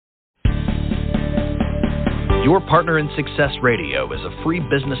Your Partner in Success Radio is a free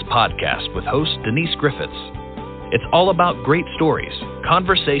business podcast with host Denise Griffitts. It's all about great stories,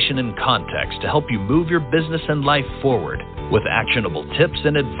 conversation, and context to help you move your business and life forward with actionable tips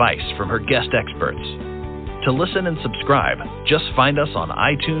and advice from her guest experts. To listen and subscribe, just find us on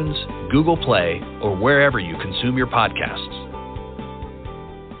iTunes, Google Play, or wherever you consume your podcasts.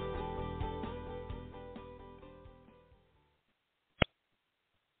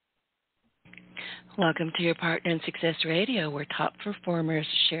 Welcome to Your Partner in Success Radio, where top performers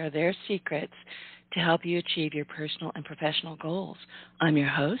share their secrets to help you achieve your personal and professional goals. I'm your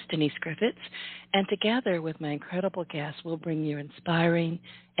host, Denise Griffitts, and together with my incredible guests, we'll bring you inspiring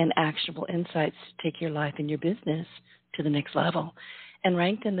and actionable insights to take your life and your business to the next level. And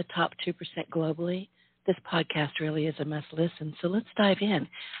ranked in the top 2% globally, this podcast really is a must-listen. So let's dive in.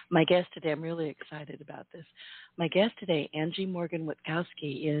 My guest today, I'm really excited about this. My guest today, Angie Morgan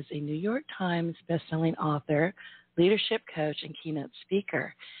Witkowski, is a New York Times bestselling author, leadership coach, and keynote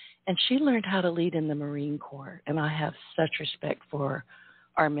speaker. And she learned how to lead in the Marine Corps. And I have such respect for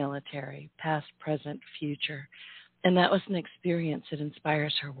our military, past, present, future. And that was an experience that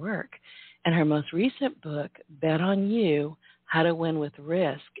inspires her work. And her most recent book, Bet on You, How to Win with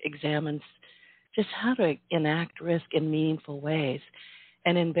Risk, examines just how to enact risk in meaningful ways.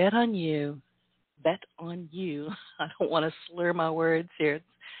 And in Bet on You, I don't want to slur my words here.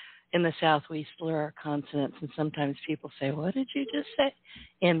 In the South, we slur our consonants, and sometimes people say, what did you just say?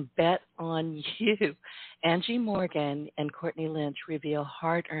 In Bet on You, Angie Morgan and Courtney Lynch reveal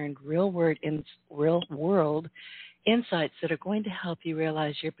hard-earned, real-world insights that are going to help you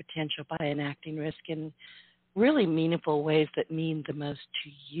realize your potential by enacting risk in really meaningful ways that mean the most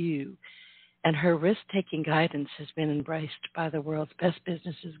to you. And her risk-taking guidance has been embraced by the world's best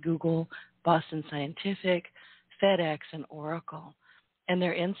businesses, Google, Boston Scientific, FedEx, and Oracle. And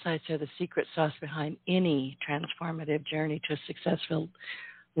their insights are the secret sauce behind any transformative journey to a successful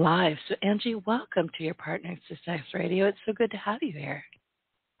life. So, Angie, welcome to Your Partner in Success Radio. It's so good to have you here.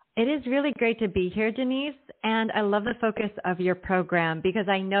 It is really great to be here, Denise, and I love the focus of your program because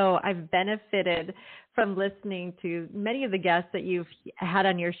I know I've benefited from listening to many of the guests that you've had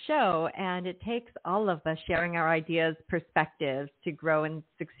on your show, and it takes all of us sharing our ideas, perspectives to grow and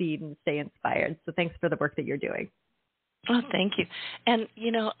succeed and stay inspired. So thanks for the work that you're doing. Oh, thank you. And,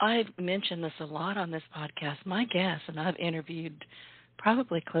 I've mentioned this a lot on this podcast. My guests, and I've interviewed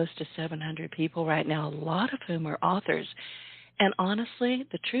probably close to 700 people right now, a lot of whom are authors. And honestly,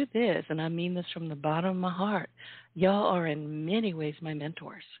 the truth is, and I mean this from the bottom of my heart, y'all are in many ways my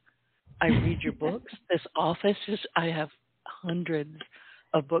mentors. I read your books. This office I have hundreds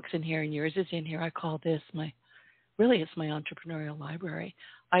of books in here, and yours is in here. I call this it's my entrepreneurial library.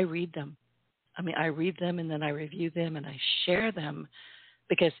 I read them. I read them, and then I review them, and I share them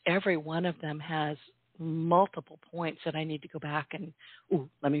because every one of them has multiple points that I need to go back and,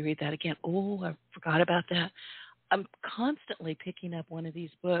 let me read that again. I forgot about that. I'm constantly picking up one of these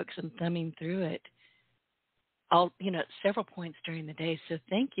books and thumbing through it, several points during the day. So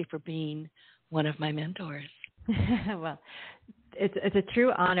thank you for being one of my mentors. Well, it's a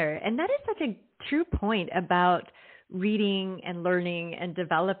true honor. And that is such a true point about reading and learning and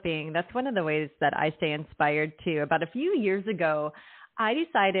developing. That's one of the ways that I stay inspired too. About a few years ago, I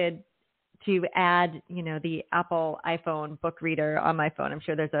decided to add, the Apple iPhone book reader on my phone. I'm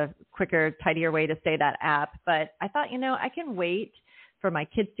sure there's a quicker, tidier way to say that app. But I thought, I can wait for my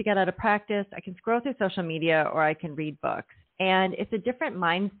kids to get out of practice. I can scroll through social media or I can read books. And it's a different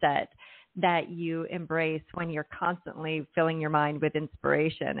mindset that you embrace when you're constantly filling your mind with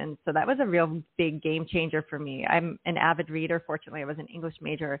inspiration. And so that was a real big game changer for me. I'm an avid reader. Fortunately, I was an English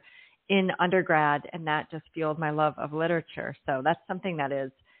major in undergrad, and that just fueled my love of literature. So that's something that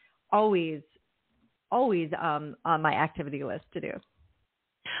is always on my activity list to do.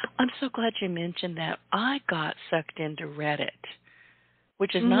 I'm so glad you mentioned that. I got sucked into Reddit,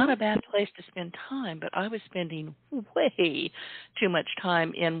 which is not a bad place to spend time, but I was spending way too much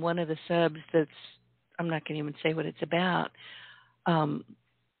time in one of the subs I'm not going to even say what it's about.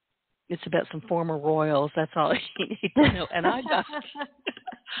 It's about some former royals. That's all you need to know. And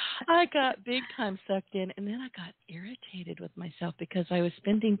I got big time sucked in, and then I got irritated with myself because I was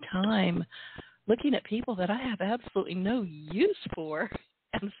spending time looking at people that I have absolutely no use for.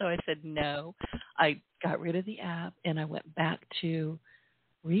 And so I said no. I got rid of the app, and I went back to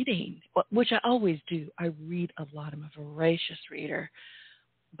reading, which I always do. I read a lot. I'm a voracious reader,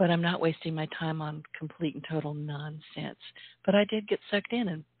 but I'm not wasting my time on complete and total nonsense. But I did get sucked in,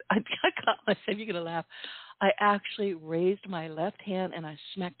 and I got myself, you're going to laugh, I actually raised my left hand and I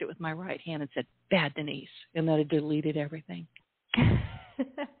smacked it with my right hand and said, "Bad Denise," and then I deleted everything. That's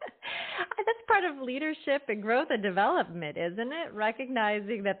part of leadership and growth and development, isn't it?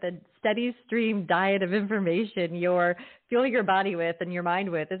 Recognizing that the steady stream diet of information you're fueling your body with and your mind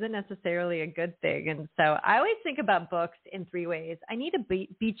with isn't necessarily a good thing. And so I always think about books in three ways. I need a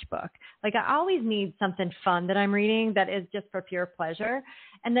beach book. Like I always need something fun that I'm reading that is just for pure pleasure.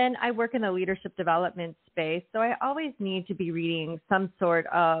 And then I work in the leadership development space. So I always need to be reading some sort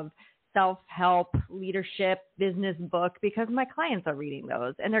of self-help, leadership, business book because my clients are reading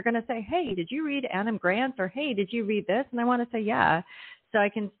those. And they're going to say, hey, did you read Adam Grant? Or, hey, did you read this? And I want to say, yeah, so I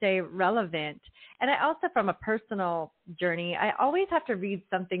can stay relevant. And I also, from a personal journey, I always have to read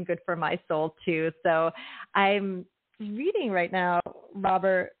something good for my soul too. So I'm reading right now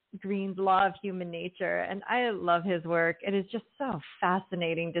Robert Greene's Law of Human Nature, and I love his work. It is just so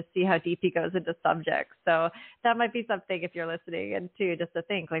fascinating to see how deep he goes into subjects. So that might be something if you're listening, and too, just to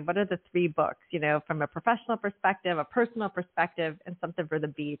think, like, what are the three books, from a professional perspective, a personal perspective, and something for the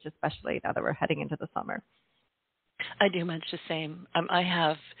beach, especially now that we're heading into the summer. I do much the same. I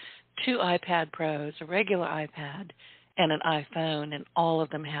have 2 iPad Pros, a regular iPad, and an iPhone, and all of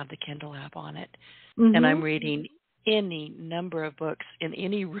them have the Kindle app on it. Mm-hmm. And I'm reading any number of books in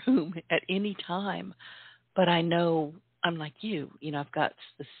any room at any time. But I know I'm like you, I've got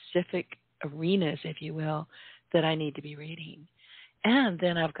specific arenas, if you will, that I need to be reading. And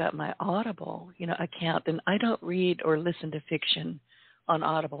then I've got my Audible, account, and I don't read or listen to fiction on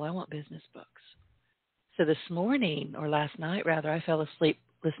Audible. I want business books. So this morning, or last night rather, I fell asleep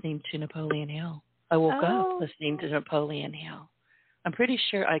listening to Napoleon Hill. I woke up listening to Napoleon Hill. I'm pretty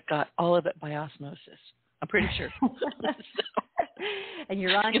sure I got all of it by osmosis. I'm pretty sure. And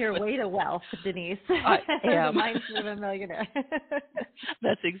you're on your way to wealth, Denise. I am. Mindset of a millionaire.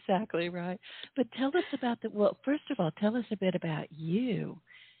 That's exactly right. But tell us about first of all, tell us a bit about you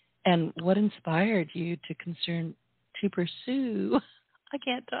and what inspired you to pursue, I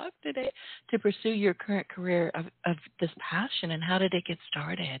can't talk today, to pursue your current career of this passion, and how did it get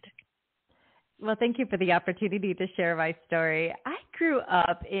started? Well, thank you for the opportunity to share my story. I grew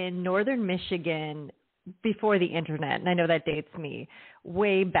up in northern Michigan before the internet, and I know that dates me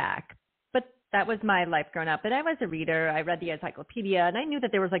way back, but that was my life growing up. And I was a reader. I read the encyclopedia, and I knew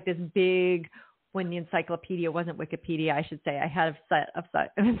that there was like this big, when the encyclopedia wasn't Wikipedia, I should say, I had a set of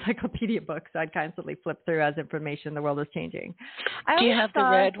encyclopedia books, so I'd constantly flip through as information, the world was changing. Do you have the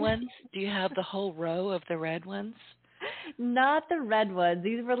red ones? Do you have the whole row of the red ones? Not the red ones.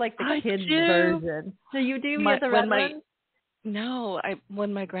 These were like the kids' version. So you do get the red ones? No,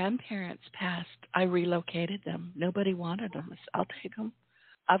 when my grandparents passed, I relocated them. Nobody wanted them. I'll take them.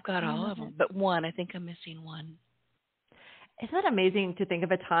 I've got all of them, but one. I think I'm missing one. Isn't that amazing to think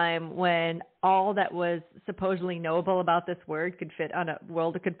of a time when all that was supposedly knowable about this could fit on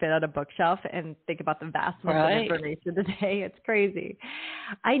a bookshelf, and think about the vastness of information today. It's crazy.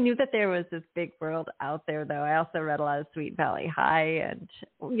 I knew that there was this big world out there, though. I also read a lot of Sweet Valley High and,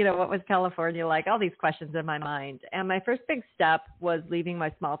 what was California like? All these questions in my mind. And my first big step was leaving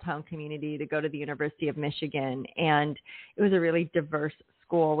my small town community to go to the University of Michigan. And it was a really diverse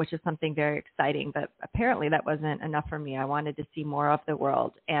school, which is something very exciting, but apparently that wasn't enough for me. I wanted to see more of the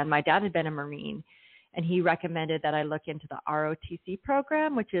world. And my dad had been a Marine, and he recommended that I look into the ROTC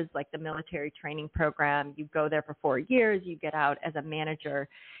program, which is like the military training program. You go there for 4 years, you get out as a manager,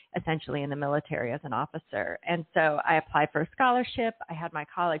 essentially in the military as an officer. And so I applied for a scholarship. I had my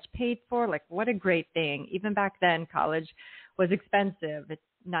college paid for. Like, what a great thing. Even back then, college was expensive. It's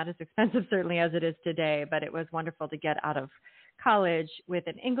not as expensive certainly as it is today, but it was wonderful to get out of college with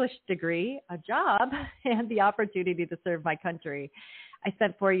an English degree, a job, and the opportunity to serve my country. I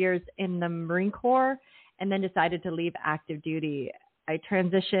spent 4 years in the Marine Corps and then decided to leave active duty. I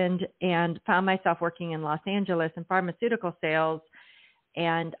transitioned and found myself working in Los Angeles in pharmaceutical sales.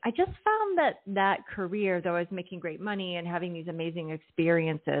 And I just found that career, though I was making great money and having these amazing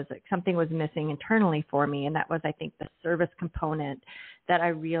experiences, like something was missing internally for me. And that was, I think, the service component that I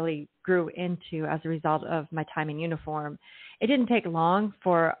really grew into as a result of my time in uniform. It didn't take long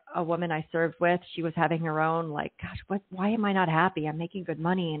for a woman I served with. She was having her own, like, gosh, why am I not happy? I'm making good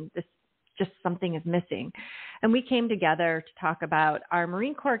money, and this just something is missing. And we came together to talk about our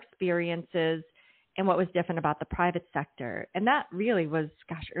Marine Corps experiences and what was different about the private sector. And that really was,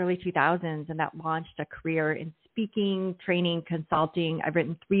 early 2000s, and that launched a career in speaking, training, consulting. I've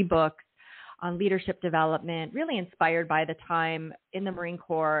written 3 books on leadership development, really inspired by the time in the Marine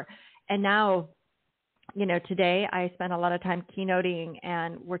Corps. And now, today I spend a lot of time keynoting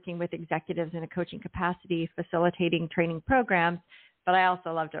and working with executives in a coaching capacity, facilitating training programs, but I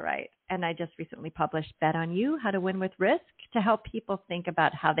also love to write. And I just recently published Bet on You, How to Win with Risk, to help people think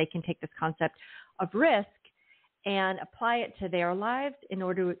about how they can take this concept of risk and apply it to their lives in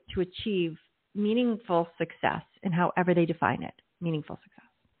order to achieve meaningful success in however they define it, meaningful success.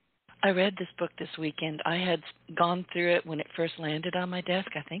 I read this book this weekend. I had gone through it when it first landed on my desk,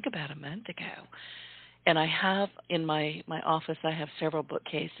 I think about a month ago. And I have in my office, I have several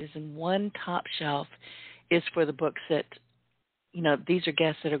bookcases, and one top shelf is for the books that, these are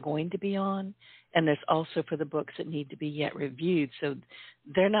guests that are going to be on, and there's also for the books that need to be yet reviewed. So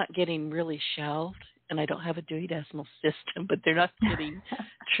they're not getting really shelved, and I don't have a Dewey Decimal System, but they're not getting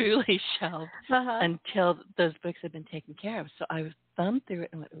truly shelved until those books have been taken care of. So I thumbed through it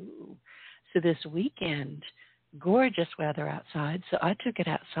and went, ooh. So this weekend, gorgeous weather outside, so I took it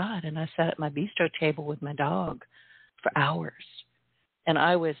outside and I sat at my bistro table with my dog for hours. And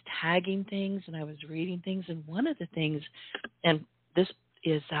I was tagging things and I was reading things. And one of the things, and this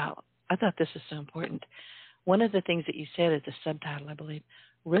is I thought this was so important. One of the things that you said as a subtitle, I believe,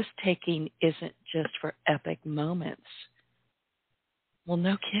 risk-taking isn't just for epic moments. Well,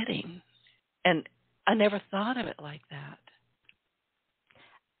 no kidding. And I never thought of it like that.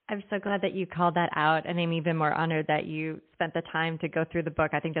 I'm so glad that you called that out, and I'm even more honored that you spent the time to go through the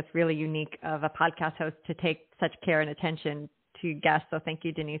book. I think that's really unique of a podcast host to take such care and attention to guests. So thank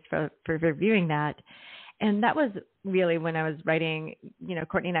you, Denise, for reviewing that. And that was really when I was writing,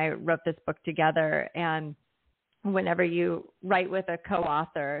 Courtney and I wrote this book together. And whenever you write with a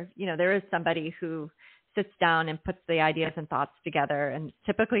co-author, there is somebody who sits down and puts the ideas and thoughts together, and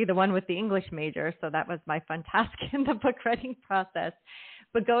typically the one with the English major. So that was my fun task in the book writing process.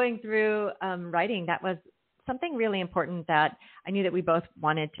 But going through writing, that was something really important that I knew that we both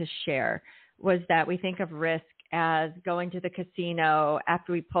wanted to share, was that we think of risk as going to the casino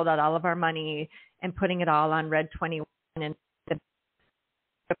after we pulled out all of our money and putting it all on Red 21, and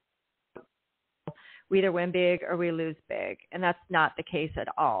we either win big or we lose big. And that's not the case at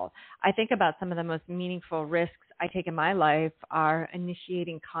all. I think about some of the most meaningful risks I take in my life are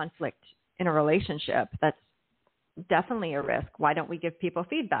initiating conflict in a relationship. That's definitely a risk. Why don't we give people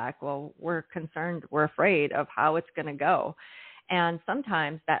feedback? Well, we're concerned, we're afraid of how it's going to go. And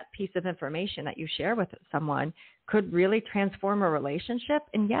sometimes that piece of information that you share with someone could really transform a relationship.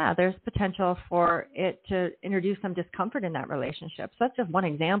 And yeah, there's potential for it to introduce some discomfort in that relationship. So that's just one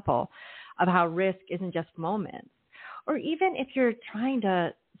example of how risk isn't just moments. Or even if you're trying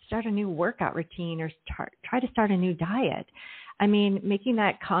to start a new workout routine or try to start a new diet, making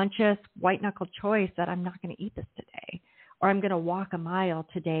that conscious white-knuckle choice that I'm not going to eat this today, or I'm going to walk a mile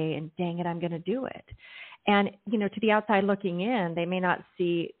today, and dang it, I'm going to do it. And, to the outside looking in, they may not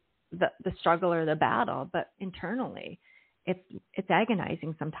see the struggle or the battle, but internally it's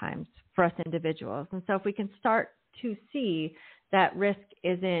agonizing sometimes for us individuals. And so if we can start to see that risk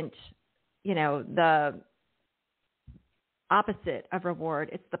isn't, the opposite of reward,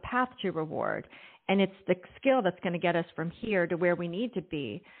 it's the path to reward. And it's the skill that's going to get us from here to where we need to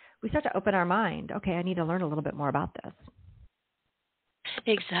be. We start to open our mind. Okay, I need to learn a little bit more about this.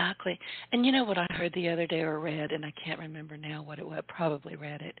 Exactly. And what I heard the other day or read, and I can't remember now what it was, probably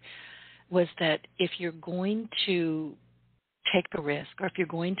read it, was that if you're going to take the risk, or if you're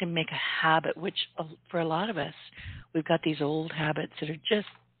going to make a habit, which for a lot of us, we've got these old habits that are just,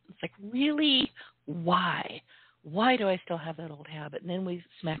 it's like, really, why? Why do I still have that old habit? And then we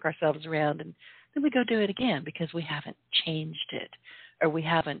smack ourselves around, and then we go do it again because we haven't changed it, or we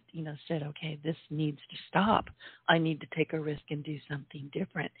haven't, said, okay, this needs to stop. I need to take a risk and do something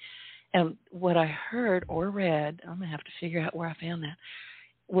different. And what I heard or read, I'm going to have to figure out where I found that,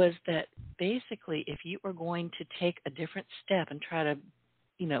 was that basically if you are going to take a different step and try to,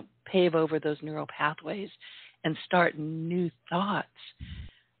 pave over those neural pathways and start new thoughts,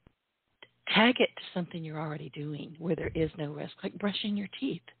 tag it to something you're already doing where there is no risk, like brushing your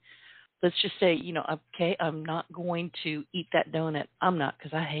teeth. Let's just say, okay, I'm not going to eat that donut. I'm not,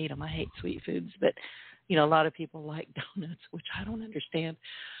 because I hate them. I hate sweet foods. But, a lot of people like donuts, which I don't understand.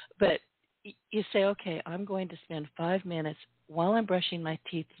 But you say, okay, I'm going to spend 5 minutes while I'm brushing my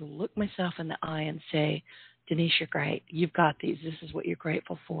teeth to look myself in the eye and say, Denise, you're great. You've got these. This is what you're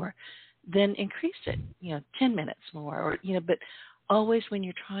grateful for. Then increase it, 10 minutes more. Or, but always when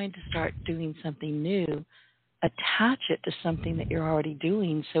you're trying to start doing something new, attach it to something that you're already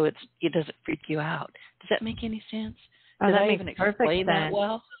doing so it doesn't freak you out. Does that make any sense? Did I even explain that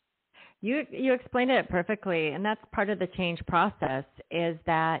well? You explained it perfectly, and that's part of the change process, is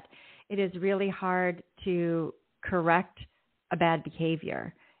that it is really hard to correct a bad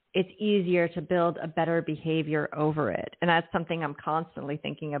behavior. It's easier to build a better behavior over it. And that's something I'm constantly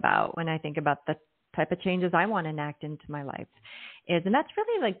thinking about when I think about the type of changes I want to enact into my life. And that's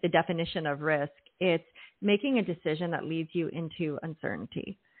really like the definition of risk. It's making a decision that leads you into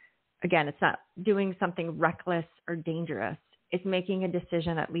uncertainty. Again, it's not doing something reckless or dangerous. It's making a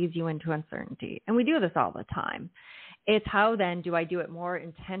decision that leads you into uncertainty. And we do this all the time. It's how then do I do it more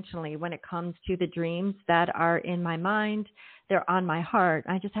intentionally when it comes to the dreams that are in my mind, they're on my heart.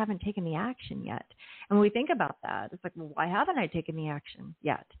 I just haven't taken the action yet. And when we think about that, it's like, well, why haven't I taken the action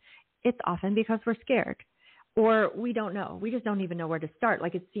yet? It's often because we're scared or we don't know. We just don't even know where to start.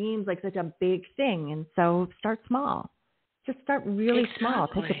 Like it seems like such a big thing. And so start small. Just start really small.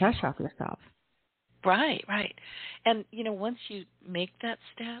 Take the pressure off yourself. Right, right. And, once you make that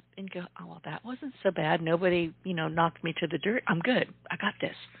step and go, oh, well, that wasn't so bad. Nobody, knocked me to the dirt. I'm good. I got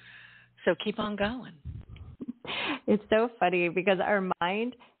this. So keep on going. It's so funny because our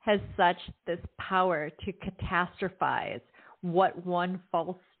mind has such this power to catastrophize what one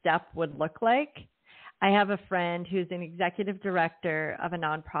false step would look like. I have a friend who's an executive director of a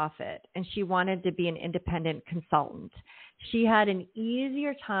nonprofit, and she wanted to be an independent consultant. She had an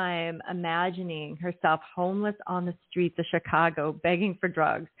easier time imagining herself homeless on the streets of Chicago begging for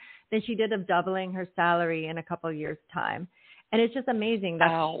drugs than she did of doubling her salary in a couple of years' time. And it's just amazing.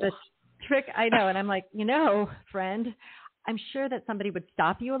 That's the trick. I know. And I'm like, friend, I'm sure that somebody would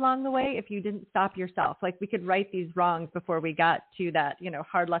stop you along the way if you didn't stop yourself. Like we could right these wrongs before we got to that,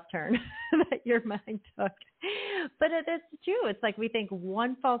 hard left turn that your mind took. But it's true. It's like we think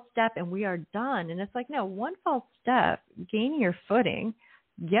one false step and we are done. And it's like, no, one false step, gain your footing,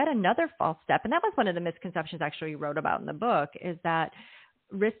 get another false step. And that was one of the misconceptions actually you wrote about in the book is that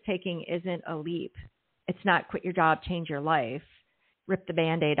risk-taking isn't a leap. It's not quit your job, change your life, rip the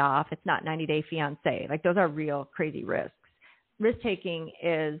Band-Aid off. It's not 90-Day Fiancé. Like those are real crazy risks. Risk-taking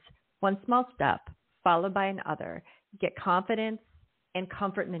is one small step followed by another. Get confidence and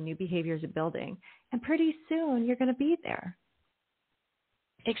comfort in the new behaviors you're building. And pretty soon you're going to be there.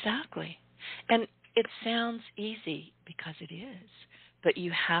 Exactly. And it sounds easy because it is, but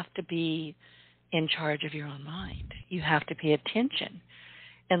you have to be in charge of your own mind. You have to pay attention.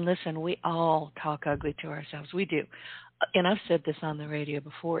 And listen, we all talk ugly to ourselves. We do. And I've said this on the radio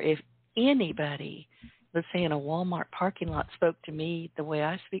before. If anybody, let's say in a Walmart parking lot, spoke to me the way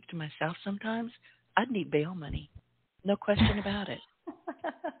I speak to myself sometimes, I'd need bail money. No question about it.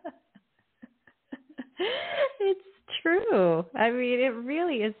 It's true. I mean, it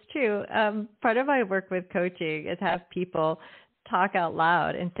really is true. Part of my work with coaching is have people talk out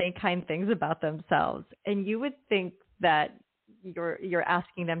loud and say kind things about themselves. And you would think that you're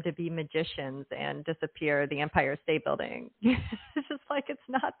asking them to be magicians and disappear the Empire State Building. It's just like it's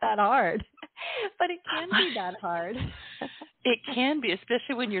not that hard, but it can be that hard. It can be,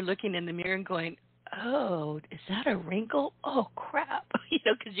 especially when you're looking in the mirror and going, oh, is that a wrinkle? Oh, crap.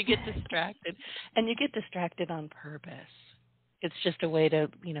 Because you get distracted, and you get distracted on purpose. It's just a way to,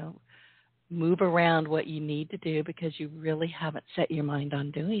 move around what you need to do because you really haven't set your mind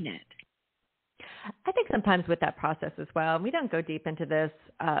on doing it. I think sometimes with that process as well, and we don't go deep into this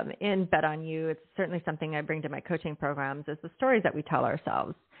in Bet on You. It's certainly something I bring to my coaching programs is the stories that we tell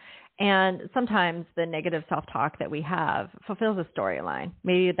ourselves. And sometimes the negative self-talk that we have fulfills a storyline,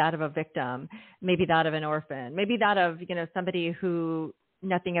 maybe that of a victim, maybe that of an orphan, maybe that of, somebody who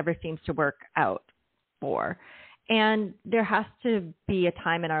nothing ever seems to work out for. And there has to be a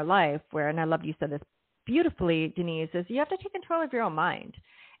time in our life where, and I love you said this beautifully, Denise, is you have to take control of your own mind.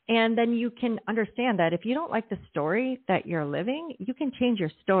 And then you can understand that if you don't like the story that you're living, you can change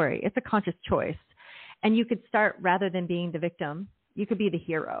your story. It's a conscious choice. And you could start, rather than being the victim, you could be the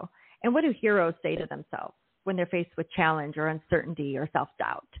hero. And what do heroes say to themselves when they're faced with challenge or uncertainty or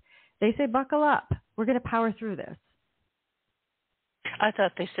self-doubt? They say, buckle up. We're going to power through this. I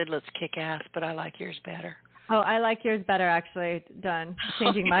thought they said, let's kick ass, but I like yours better. Oh, I like yours better, actually. Done.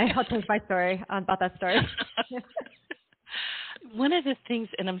 I'll change my story about that story. One of the things,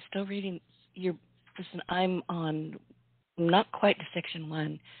 and I'm still reading I'm on not quite to section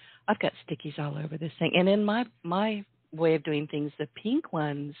 1. I've got stickies all over this thing. And in my way of doing things, the pink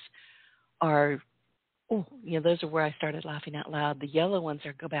ones are, those are where I started laughing out loud. The yellow ones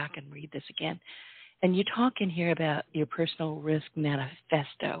are go back and read this again. And you talk in here about your personal risk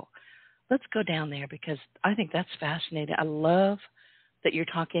manifesto. Let's go down there because I think that's fascinating. I love that you're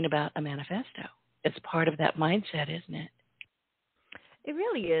talking about a manifesto. It's part of that mindset, isn't it? It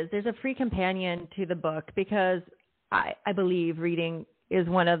really is. There's a free companion to the book because I believe reading is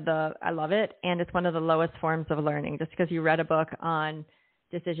I love it, and it's one of the lowest forms of learning. Just because you read a book on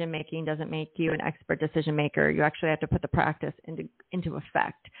decision making doesn't make you an expert decision maker. You actually have to put the practice into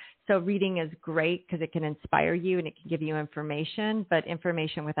effect. So reading is great because it can inspire you and it can give you information, but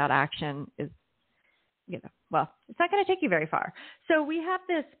information without action is, it's not going to take you very far. So we have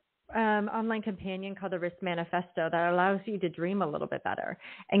this online companion called the Risk Manifesto that allows you to dream a little bit better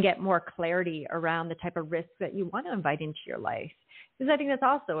and get more clarity around the type of risks that you want to invite into your life. Because I think that's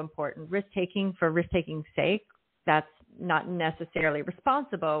also important. Risk-taking for risk-taking's sake, that's not necessarily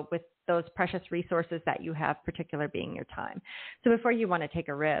responsible with those precious resources that you have, particular being your time. So before you want to take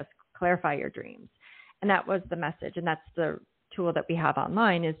a risk, clarify your dreams. And that was the message. And that's the tool that we have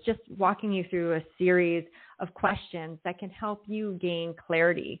online, is just walking you through a series of questions that can help you gain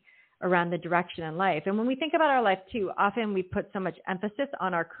clarity around the direction in life. And when we think about our life too, often we put so much emphasis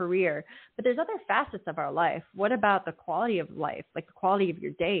on our career, but there's other facets of our life. What about the quality of life, like the quality of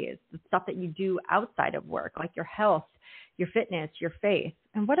your days, the stuff that you do outside of work, like your health, your fitness, your faith?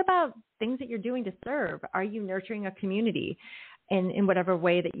 And what about things that you're doing to serve? Are you nurturing a community in whatever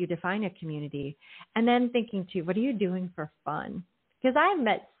way that you define a community? And then thinking too, what are you doing for fun? Because I've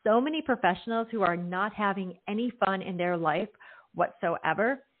met so many professionals who are not having any fun in their life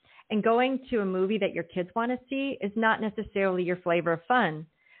whatsoever. And going to a movie that your kids want to see is not necessarily your flavor of fun,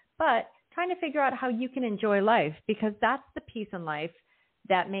 but trying to figure out how you can enjoy life, because that's the piece in life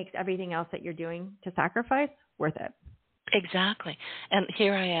that makes everything else that you're doing to sacrifice worth it. Exactly. And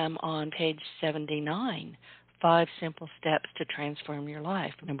here I am on page 79, 5 simple steps to transform your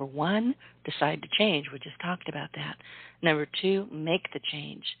life. Number 1, decide to change. We just talked about that. Number 2, make the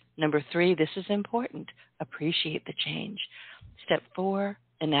change. Number 3, this is important, appreciate the change. Step 4,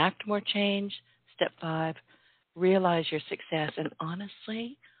 enact more change. Step 5, realize your success. And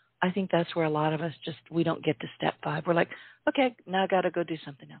honestly, I think that's where a lot of us we don't get to step 5. We're like, okay, now I got to go do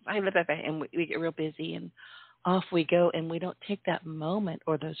something else. And we get real busy and off we go. And we don't take that moment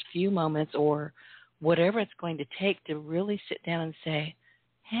or those few moments or whatever it's going to take to really sit down and say,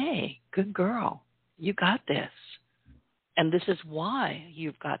 hey, good girl, you got this. And this is why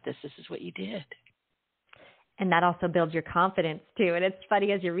you've got this. This is what you did. And that also builds your confidence too. And it's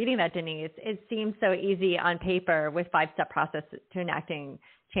funny, as you're reading that, Denise, it seems so easy on paper with 5-step process to enacting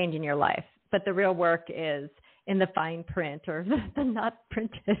change in your life. But the real work is in the fine print, or the not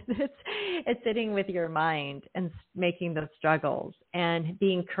printed. It's sitting with your mind and making those struggles and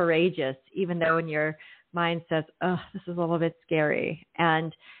being courageous, even though in your mind says, oh, this is a little bit scary.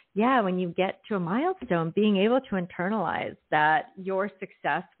 And yeah, when you get to a milestone, being able to internalize that your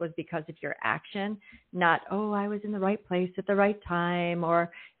success was because of your action, not, oh, I was in the right place at the right time,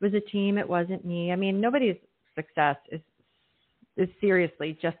 or it was a team, it wasn't me. I mean, nobody's success is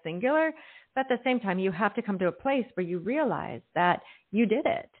seriously just singular. But at the same time, you have to come to a place where you realize that you did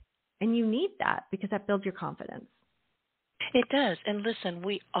it. And you need that, because that builds your confidence. It does. And listen,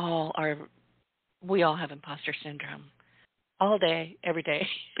 we all have imposter syndrome. All day, every day.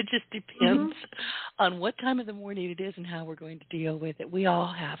 It just depends on what time of the morning it is and how we're going to deal with it. We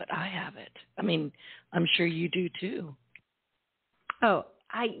all have it. I have it. I mean, I'm sure you do too. Oh,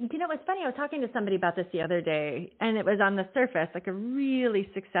 it's funny. I was talking to somebody about this the other day, and it was on the surface, like a really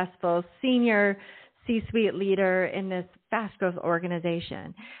successful senior C-suite leader in this fast growth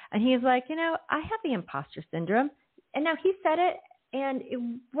organization. And he's like, I have the imposter syndrome. And now he said it, and it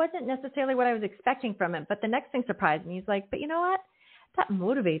wasn't necessarily what I was expecting from him. But the next thing surprised me. He's like, but you know what? That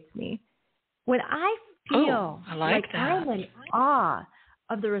motivates me. When I feel like I'm in awe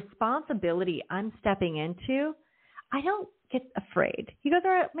of the responsibility I'm stepping into, I don't get afraid. He goes,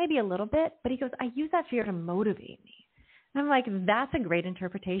 or maybe a little bit, but he goes, I use that fear to motivate me. And I'm like, that's a great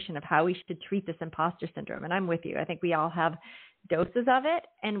interpretation of how we should treat this imposter syndrome. And I'm with you. I think we all have doses of it.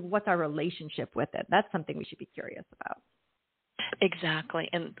 And what's our relationship with it? That's something we should be curious about. Exactly.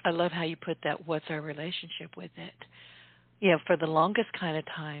 And I love how you put that, what's our relationship with it? Yeah, for the longest kind of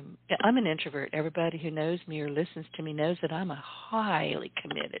time, I'm an introvert. Everybody who knows me or listens to me knows that I'm a highly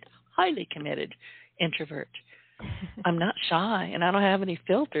committed introvert. I'm not shy, and I don't have any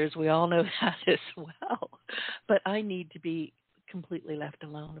filters. We all know that as well. But I need to be completely left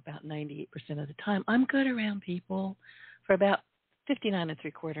alone about 98% of the time. I'm good around people for about 59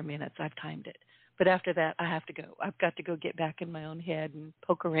 3/4 minutes. I've timed it. But after that, I have to go. I've got to go get back in my own head and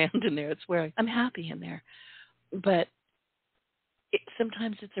poke around in there. It's where I'm happy in there. But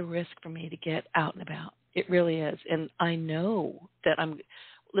sometimes it's a risk for me to get out and about. It really is. And I know that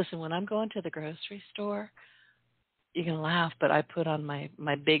listen, when I'm going to the grocery store, you're going to laugh, but I put on my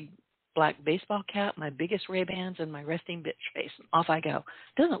big black baseball cap, my biggest Ray-Bans, and my resting bitch face, and off I go.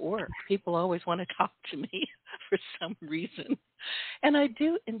 It doesn't work. People always want to talk to me for some reason. And I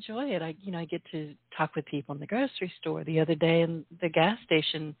do enjoy it. I get to talk with people in the grocery store. The other day in the gas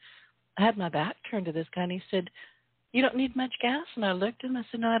station, I had my back turned to this guy, and he said, you don't need much gas? And I looked at him, I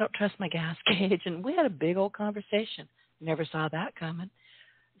said, no, I don't trust my gas gauge. And we had a big old conversation. Never saw that coming.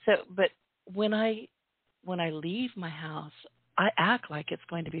 So, but when I leave my house, I act like it's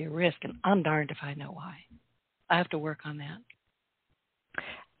going to be a risk, and I'm darned if I know why. I have to work on that.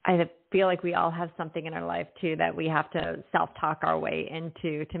 I feel like we all have something in our life, too, that we have to self-talk our way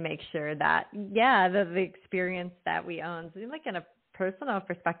into to make sure that, the experience that we own. So like in a personal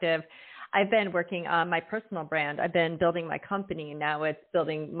perspective, I've been working on my personal brand. I've been building my company. Now it's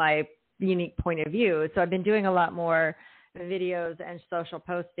building my unique point of view. So I've been doing a lot more videos and social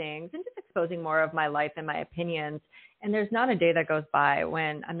postings and just exposing more of my life and my opinions. And there's not a day that goes by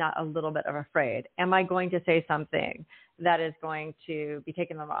when I'm not a little bit of afraid. Am I going to say something that is going to be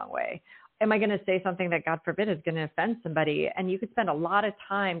taken the wrong way? Am I going to say something that, God forbid, is going to offend somebody? And you could spend a lot of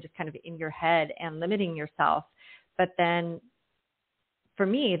time just kind of in your head and limiting yourself. But then for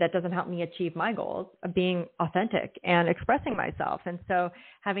me, that doesn't help me achieve my goals of being authentic and expressing myself. And so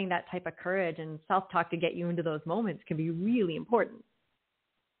having that type of courage and self-talk to get you into those moments can be really important.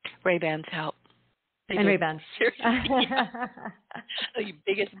 Ray-Bans help. And Ray-Bans. Seriously. Yeah. The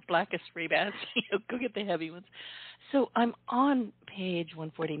biggest, blackest Ray-Bans. Go get the heavy ones. So I'm on page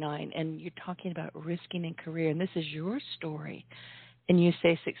 149, and you're talking about risking in career, and this is your story. And you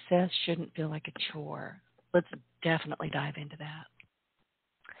say success shouldn't feel like a chore. Let's definitely dive into that.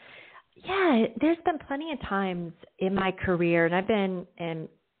 Yeah, there's been plenty of times in my career, and I've been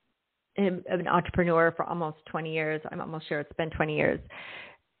an entrepreneur for almost 20 years. I'm almost sure it's been 20 years.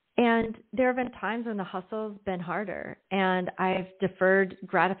 And there have been times when the hustle's been harder, and I've deferred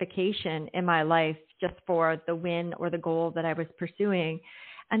gratification in my life just for the win or the goal that I was pursuing.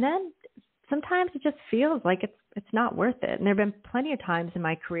 And then sometimes it just feels like it's not worth it. And there have been plenty of times in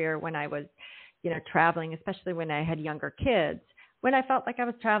my career when I was, traveling, especially when I had younger kids, when I felt like I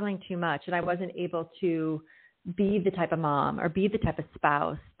was traveling too much and I wasn't able to be the type of mom or be the type of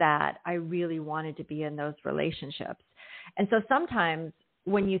spouse that I really wanted to be in those relationships. And so sometimes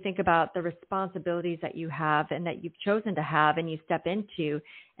when you think about the responsibilities that you have and that you've chosen to have and you step into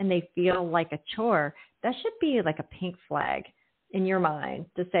and they feel like a chore, that should be like a pink flag in your mind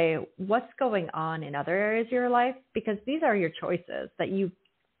to say, what's going on in other areas of your life? Because these are your choices that you've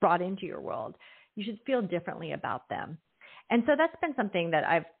brought into your world. You should feel differently about them. And so that's been something that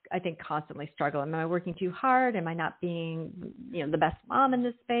I think constantly struggle. Am I working too hard? Am I not being, the best mom in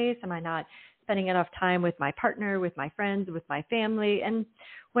this space? Am I not spending enough time with my partner, with my friends, with my family? And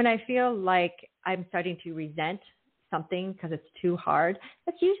when I feel like I'm starting to resent something because it's too hard,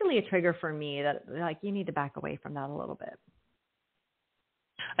 that's usually a trigger for me that like you need to back away from that a little bit.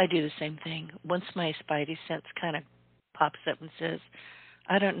 I do the same thing. Once my spidey sense kind of pops up and says,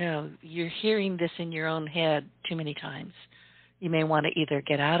 I don't know, you're hearing this in your own head too many times. You may want to either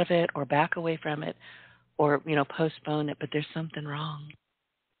get out of it or back away from it or, postpone it, but there's something wrong.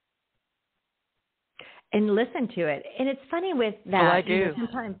 And listen to it. And it's funny with that. Oh, I do.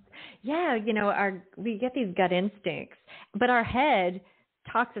 Sometimes, we get these gut instincts, but our head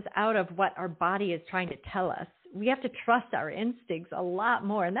talks us out of what our body is trying to tell us. We have to trust our instincts a lot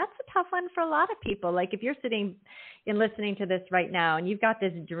more. And that's a tough one for a lot of people. Like if you're sitting and listening to this right now and you've got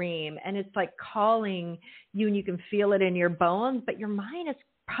this dream and it's like calling you and you can feel it in your bones, but your mind is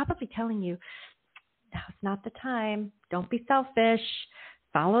probably telling you, now's not the time. Don't be selfish.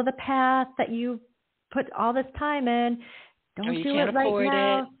 Follow the path that you put all this time in. Don't do it right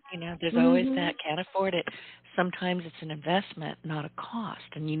now. There's always that, can't afford it. Sometimes it's an investment, not a cost,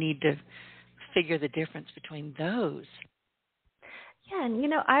 and you need to figure the difference between those. Yeah,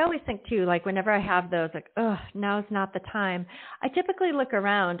 and I always think too, like whenever I have those, like, now's not the time, I typically look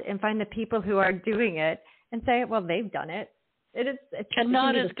around and find the people who are doing it and say, well, they've done it. It's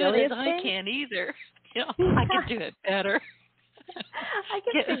not as good as I can either. I can do it better. I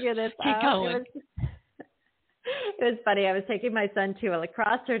can figure this out. Keep going. It was funny. I was taking my son to a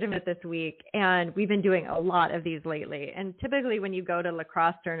lacrosse tournament this week, and we've been doing a lot of these lately. And typically when you go to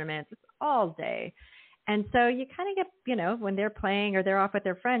lacrosse tournaments, it's all day. And so you kind of get, when they're playing or they're off with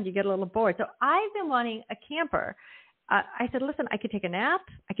their friends, you get a little bored. So I've been wanting a camper. I said, listen, I could take a nap.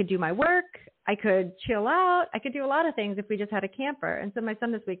 I could do my work. I could chill out. I could do a lot of things if we just had a camper. And so my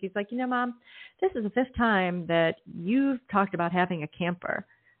son this week, he's like, Mom, this is the fifth time that you've talked about having a camper.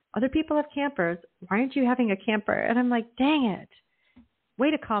 Other people have campers. Why aren't you having a camper? And I'm like, dang it.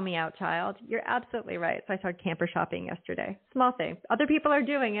 Way to call me out, child. You're absolutely right. So I started camper shopping yesterday. Small thing. Other people are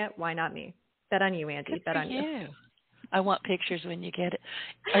doing it. Why not me? Bet on you, Angie. Good Bet on you. you. I want pictures when you get it.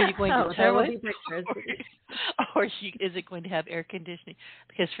 Are you going to there tow will it? be pictures. Or is it going to have air conditioning?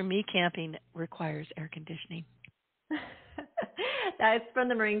 Because for me, camping requires air conditioning. That's from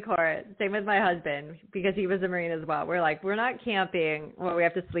the Marine Corps. Same with my husband, because he was a Marine as well. We're like, we're not camping where we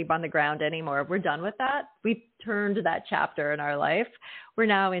have to sleep on the ground anymore. We're done with that. We turned that chapter in our life. We're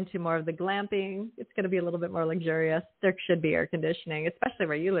now into more of the glamping. It's going to be a little bit more luxurious. There should be air conditioning, especially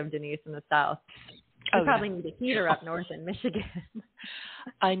where you live, Denise, in the South. You probably need a heater up north in Michigan.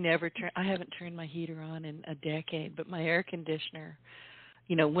 I haven't turned my heater on in a decade, but my air conditioner,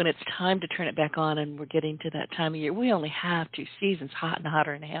 you know, when it's time to turn it back on and we're getting to that time of year, we only have 2 seasons, hot and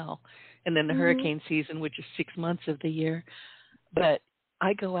hotter than hell, and then the hurricane season, which is 6 months of the year. But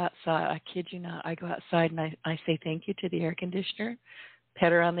I go outside, I kid you not, I go outside and I say thank you to the air conditioner,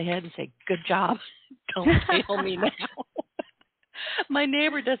 pet her on the head and say, good job, don't fail me now. My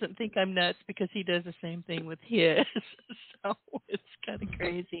neighbor doesn't think I'm nuts because he does the same thing with his, so it's kind of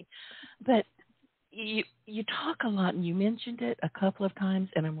crazy. But you talk a lot, and you mentioned it a couple of times,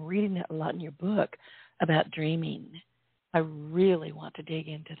 and I'm reading it a lot in your book about dreaming. I really want to dig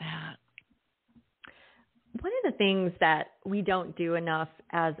into that. One of the things that we don't do enough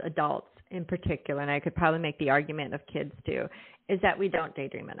as adults in particular, and I could probably make the argument of kids too, is that we don't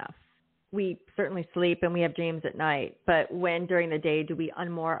daydream enough. We certainly sleep and we have dreams at night, but when during the day do we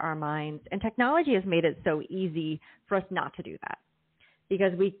unmoor our minds? And technology has made it so easy for us not to do that.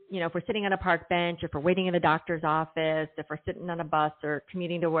 Because we, you know, if we're sitting on a park bench, if we're waiting in a doctor's office, if we're sitting on a bus or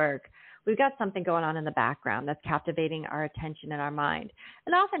commuting to work, we've got something going on in the background that's captivating our attention and our mind.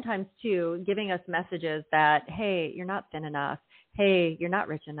 And oftentimes, too, giving us messages that, hey, you're not thin enough. Hey, you're not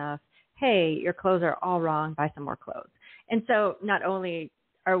rich enough. Hey, your clothes are all wrong. Buy some more clothes. And so not only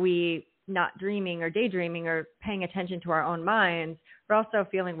are we not dreaming or daydreaming or paying attention to our own minds, we're also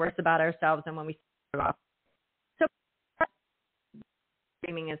feeling worse about ourselves than when we start off. So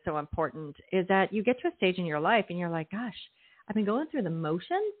dreaming is so important is that you get to a stage in your life and you're like, gosh, I've been going through the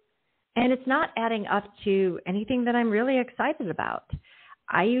motions and it's not adding up to anything that I'm really excited about.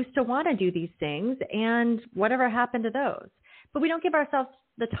 I used to want to do these things and whatever happened to those. But we don't give ourselves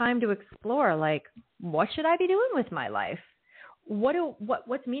the time to explore, like, what should I be doing with my life?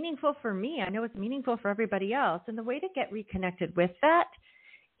 What's meaningful for me? I know it's meaningful for everybody else. And the way to get reconnected with that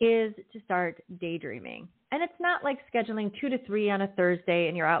is to start daydreaming. And it's not like scheduling 2 to 3 on a Thursday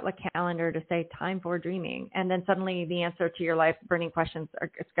in your Outlook calendar to say time for dreaming. And then suddenly the answer to your life burning questions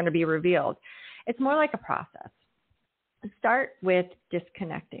it's going to be revealed. It's more like a process. Start with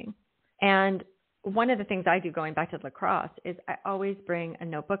disconnecting. And one of the things I do going back to lacrosse is I always bring a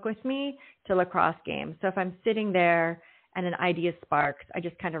notebook with me to lacrosse games. So if I'm sitting there and an idea sparks, I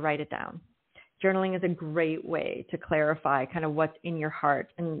just kind of write it down. Journaling is a great way to clarify kind of what's in your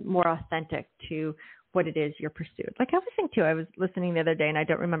heart and more authentic to what it is you're pursued. Like I was listening the other day, and I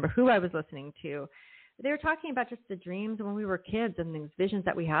don't remember who I was listening to. They were talking about just the dreams when we were kids and these visions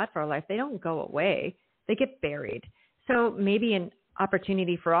that we had for our life. They don't go away. They get buried. So maybe an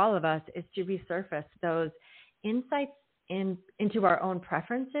opportunity for all of us is to resurface those insights into our own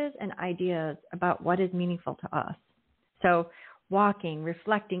preferences and ideas about what is meaningful to us. So walking,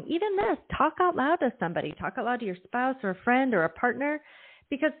 reflecting, even this, talk out loud to somebody, talk out loud to your spouse or a friend or a partner,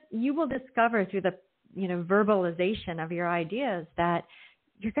 because you will discover through the verbalization of your ideas that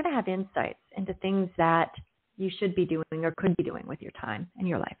you're going to have insights into things that you should be doing or could be doing with your time and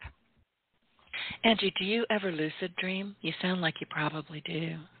your life. Angie, do you ever lucid dream? You sound like you probably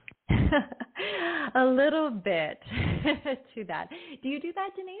do. A little bit to that. Do you do that,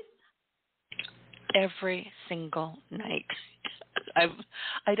 Denise? Every single night.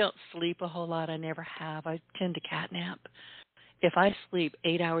 I don't sleep a whole lot. I never have. I tend to catnap. If I sleep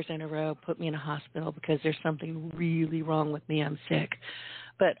 8 hours in a row, put me in a hospital because there's something really wrong with me. I'm sick.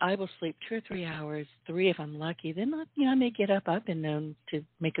 But I will sleep 2 or 3 hours, 3 if I'm lucky. Then I may get up. I've been known to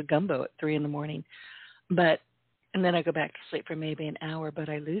make a gumbo at 3 in the morning. And then I go back to sleep for maybe an hour, but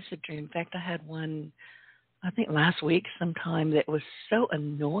I lucid dream. In fact, I had one, I think last week sometime, that was so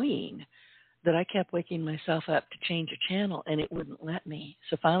annoying that I kept waking myself up to change a channel, and it wouldn't let me.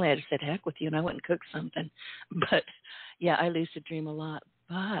 So finally I just said, heck with you, and I went and cooked something. But, yeah, I lucid dream a lot,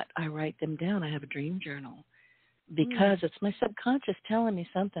 but I write them down. I have a dream journal because it's my subconscious telling me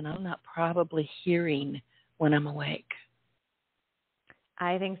something I'm not probably hearing when I'm awake.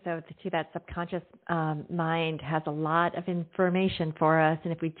 I think so, too. That subconscious mind has a lot of information for us,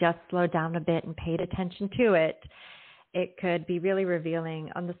 and if we just slowed down a bit and paid attention to it, it could be really revealing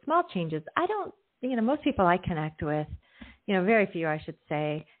on the small changes. Most people I connect with, very few, I should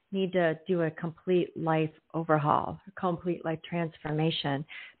say, need to do a complete life overhaul, a complete life transformation.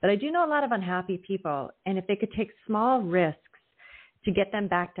 But I do know a lot of unhappy people, and if they could take small risks to get them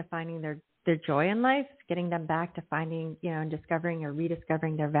back to finding their joy in life, getting them back to finding, and discovering or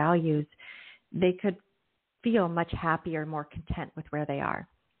rediscovering their values, they could feel much happier, more content with where they are.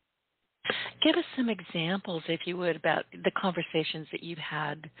 Give us some examples, if you would, about the conversations that you've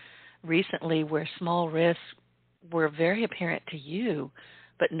had recently where small risks were very apparent to you,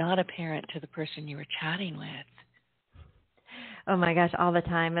 but not apparent to the person you were chatting with. Oh my gosh, all the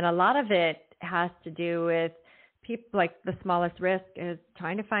time. And a lot of it has to do with people, like the smallest risk is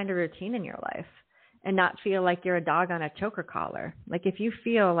trying to find a routine in your life and not feel like you're a dog on a choker collar. Like if you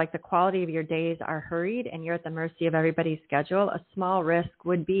feel like the quality of your days are hurried and you're at the mercy of everybody's schedule, a small risk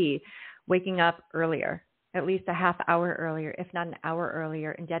would be waking up earlier, at least a half hour earlier, if not an hour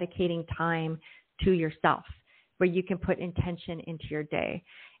earlier, and dedicating time to yourself where you can put intention into your day.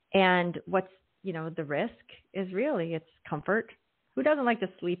 And what's, the risk is really, it's comfort. Who doesn't like to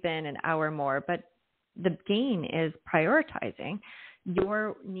sleep in an hour more? But the gain is prioritizing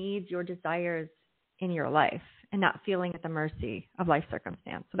your needs, your desires in your life and not feeling at the mercy of life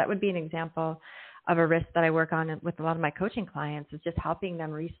circumstance. So that would be an example of a risk that I work on with a lot of my coaching clients, is just helping them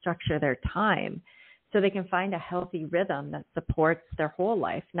restructure their time so they can find a healthy rhythm that supports their whole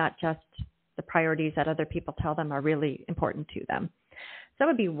life, not just the priorities that other people tell them are really important to them. So that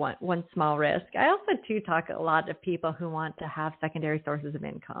would be one small risk. I also, too, talk a lot of people who want to have secondary sources of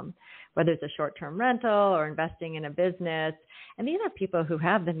income, whether it's a short-term rental or investing in a business. And these are people who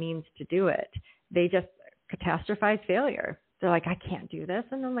have the means to do it. They just catastrophize failure. They're like, I can't do this.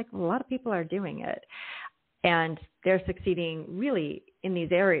 And I'm like, well, a lot of people are doing it. And they're succeeding really in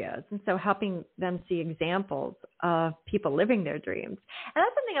these areas. And so helping them see examples of people living their dreams. And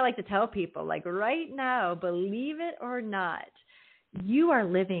that's something I like to tell people, like right now, believe it or not, you are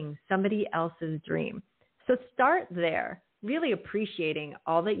living somebody else's dream. So start there, really appreciating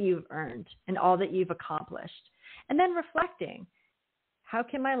all that you've earned and all that you've accomplished. And then reflecting, how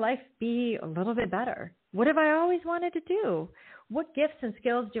can my life be a little bit better? What have I always wanted to do? What gifts and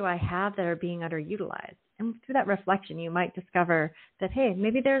skills do I have that are being underutilized? And through that reflection, you might discover that, hey,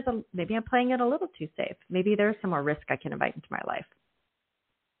 maybe I'm playing it a little too safe. Maybe there's some more risk I can invite into my life.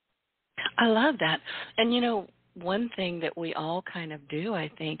 I love that. And, one thing that we all kind of do, I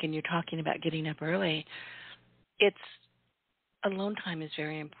think, and you're talking about getting up early, alone time is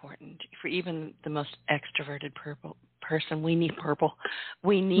very important for even the most extroverted person. We need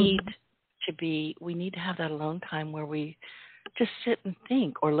We need to have that alone time where we just sit and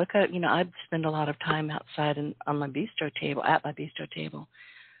think or look at, I spend a lot of time outside and at my bistro table,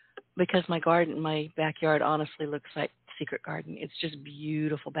 because my backyard honestly looks like secret garden. It's just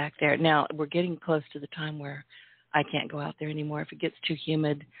beautiful back there. Now, we're getting close to the time where I can't go out there anymore. If it gets too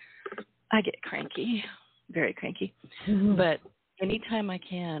humid, I get cranky, very cranky. Mm-hmm. But anytime I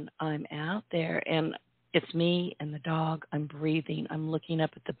can, I'm out there, and it's me and the dog. I'm breathing. I'm looking up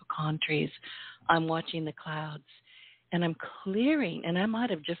at the pecan trees. I'm watching the clouds, and I'm clearing. And I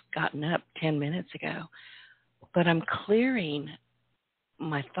might have just gotten up 10 minutes ago, but I'm clearing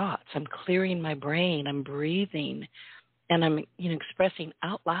my thoughts. I'm clearing my brain. I'm breathing, and I'm expressing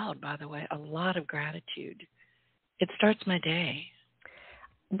out loud, by the way, a lot of gratitude. It starts my day.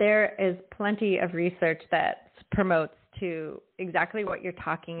 There is plenty of research that promotes to exactly what you're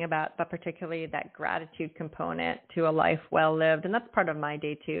talking about, but particularly that gratitude component to a life well lived. And that's part of my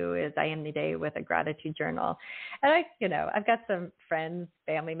day too, is I end the day with a gratitude journal. And I've got some friends,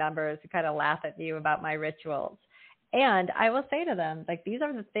 family members who kind of laugh at you about my rituals. And I will say to them, like, these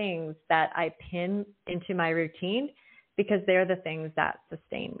are the things that I pin into my routine because they're the things that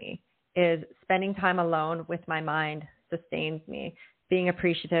sustain me. Is spending time alone with my mind sustains me. Being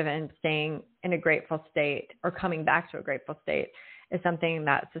appreciative and staying in a grateful state or coming back to a grateful state is something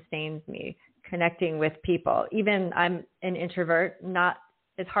that sustains me. Connecting with people. Even I'm an introvert, not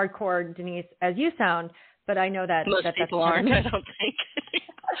as hardcore, Denise, as you sound, but I know that most people aren't, I don't think.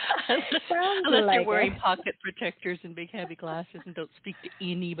 Unless you're wearing pocket protectors and big heavy glasses and don't speak to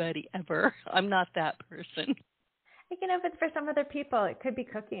anybody ever. I'm not that person. But for some other people, it could be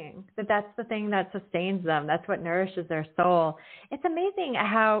cooking. But that's the thing that sustains them. That's what nourishes their soul. It's amazing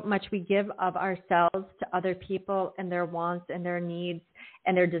how much we give of ourselves to other people and their wants and their needs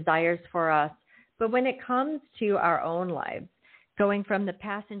and their desires for us. But when it comes to our own lives, going from the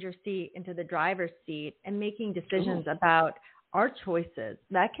passenger seat into the driver's seat and making decisions about our choices,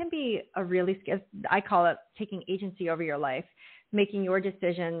 that can be a really, I call it taking agency over your life, making your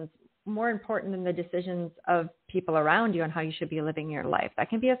decisions more important than the decisions of people around you on how you should be living your life.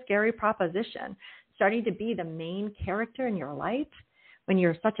 That can be a scary proposition. Starting to be the main character in your life when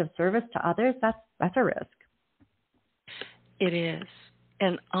you're such of service to others, that's a risk. It is.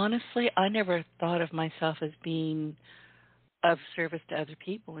 And honestly, I never thought of myself as being of service to other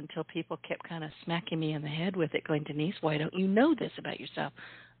people until people kept kind of smacking me in the head with it, going, Denise, why don't you know this about yourself?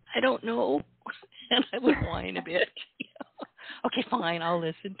 I don't know. And I would whine a bit. Okay, fine, I'll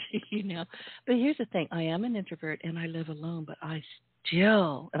listen to you now. But here's the thing. I am an introvert and I live alone, but I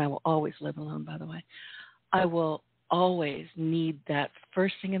still, and I will always live alone, by the way, I will always need that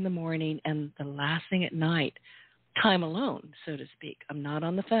first thing in the morning and the last thing at night, time alone, so to speak. I'm not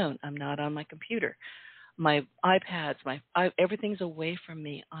on the phone. I'm not on my computer. My iPads, everything's away from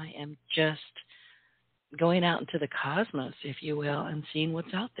me. I am just going out into the cosmos, if you will, and seeing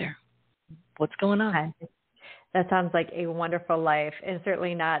what's out there. What's going on? That sounds like a wonderful life, and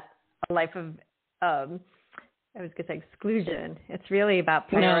certainly not a life of, I was going to say exclusion. It's really about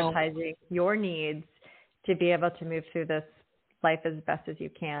prioritizing your needs to be able to move through this life as best as you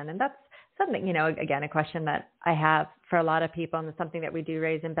can. And that's something, again, a question that I have for a lot of people, and it's something that we do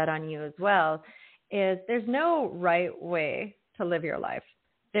raise and bet on you as well, is there's no right way to live your life.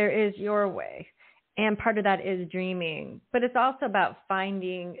 There is your way. And part of that is dreaming, but it's also about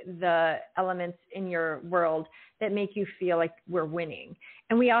finding the elements in your world that make you feel like we're winning.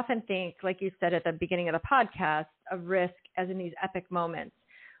 And we often think, like you said at the beginning of the podcast, of risk as in these epic moments.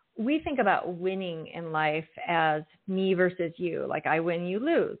 We think about winning in life as me versus you, like I win, you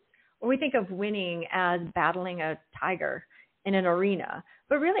lose. Or we think of winning as battling a tiger in an arena.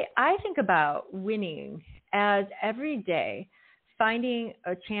 But really, I think about winning as every day finding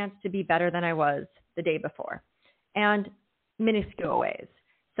a chance to be better than I was the day before, and minuscule ways.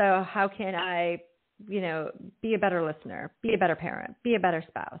 So how can I, be a better listener, be a better parent, be a better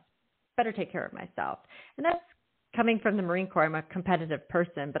spouse, better take care of myself? And that's coming from the Marine Corps. I'm a competitive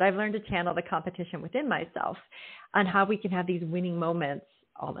person, but I've learned to channel the competition within myself on how we can have these winning moments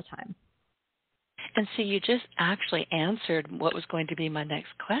all the time. And so you just actually answered what was going to be my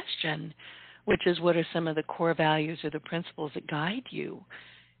next question, which is, what are some of the core values or the principles that guide you?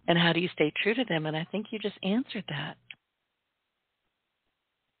 And how do you stay true to them? And I think you just answered that.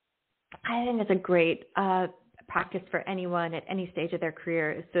 I think it's a great practice for anyone at any stage of their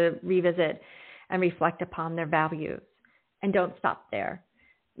career, is to revisit and reflect upon their values, and don't stop there,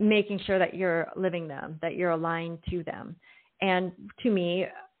 making sure that you're living them, that you're aligned to them. And to me,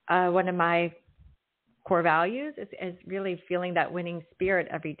 one of my core values is really feeling that winning spirit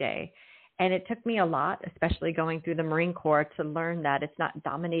every day. And it took me a lot, especially going through the Marine Corps, to learn that it's not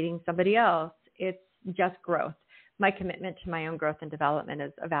dominating somebody else. It's just growth. My commitment to my own growth and development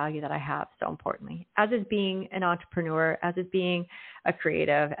is a value that I have so importantly, as is being an entrepreneur, as is being a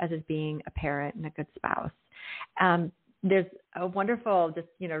creative, as is being a parent and a good spouse. There's a wonderful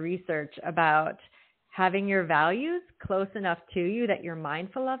research about having your values close enough to you that you're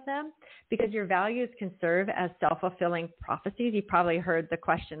mindful of them, because your values can serve as self-fulfilling prophecies. You probably heard the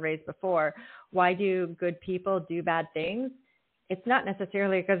question raised before, why do good people do bad things? It's not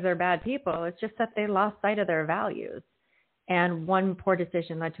necessarily because they're bad people. It's just that they lost sight of their values. And one poor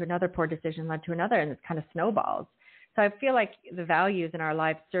decision led to another poor decision led to another, and it's kind of snowballs. So I feel like the values in our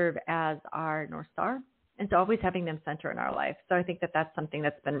lives serve as our North Star, and so always having them center in our life. So I think that that's something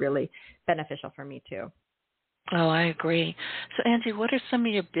that's been really beneficial for me too. Oh, I agree. So Angie, what are some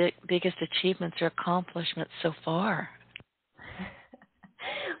of your biggest achievements or accomplishments so far?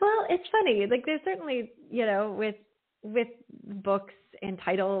 Well, it's funny. Like there's certainly, with books and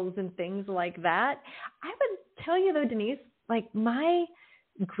titles and things like that. I would tell you though, Denise, like my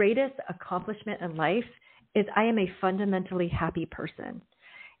greatest accomplishment in life is I am a fundamentally happy person.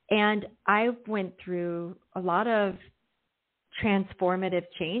 And I went through a lot of transformative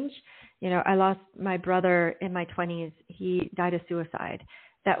change. I lost my brother in my 20s. He died of suicide.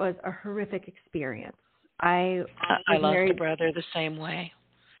 That was a horrific experience. I lost a brother the same way.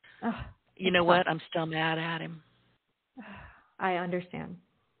 Oh, you know what? I'm still mad at him. I understand.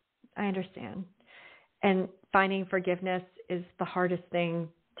 And finding forgiveness is the hardest thing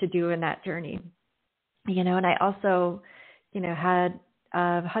to do in that journey. And I also, had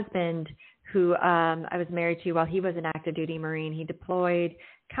a husband who I was married to while he was an active duty Marine. He deployed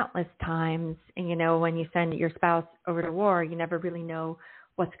countless times. And, when you send your spouse over to war, you never really know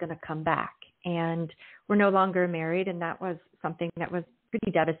what's going to come back. And we're no longer married. And that was something that was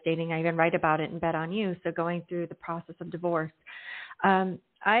pretty devastating. I even write about it in Bet on You. So going through the process of divorce, I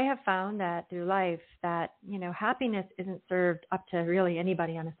have found that through life that, happiness isn't served up to really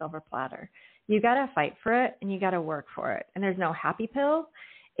anybody on a silver platter. You got to fight for it and you got to work for it. And there's no happy pill.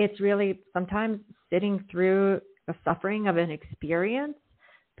 It's really sometimes sitting through the suffering of an experience,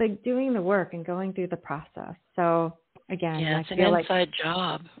 but doing the work and going through the process. So again, it's an inside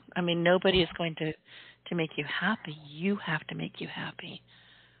job. I mean, nobody is going to make you happy. You have to make you happy,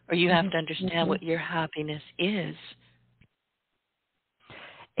 or you have to understand what your happiness is.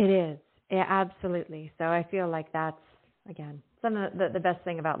 It is. Yeah, absolutely. So I feel like that's, again, some of the best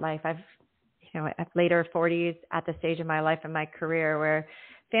thing about life. I've at later 40s, at the stage of my life and my career where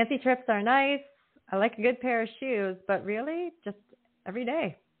fancy trips are nice. I like a good pair of shoes, but really just every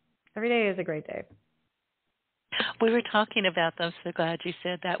day. Every day is a great day. We were talking about that. I'm so glad you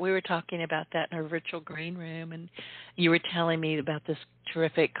said that. We were talking about that in our virtual green room, and you were telling me about this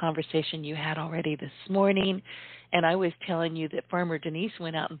terrific conversation you had already this morning, and I was telling you that Farmer Denise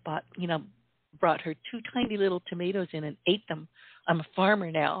went out and brought her 2 tiny little tomatoes in and ate them. I'm a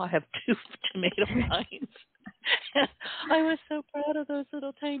farmer now. I have 2 tomato vines. I was so proud of those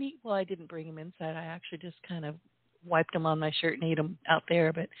little tiny. Well, I didn't bring them inside. I actually just kind of wiped them on my shirt and ate them out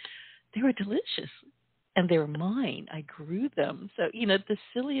there, but they were delicious. And they were mine. I grew them. So, the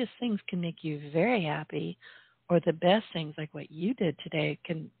silliest things can make you very happy, or the best things like what you did today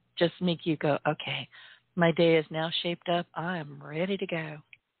can just make you go, okay, my day is now shaped up. I'm ready to go.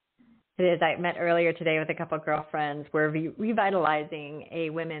 It is. I met earlier today with a couple of girlfriends. We're revitalizing a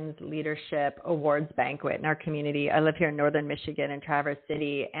women's leadership awards banquet in our community. I live here in northern Michigan in Traverse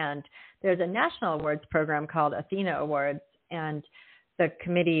City, and there's a national awards program called Athena Awards, and the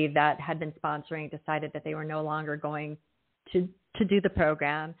committee that had been sponsoring decided that they were no longer going to do the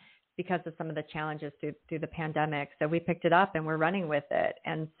program because of some of the challenges through the pandemic. So we picked it up and we're running with it.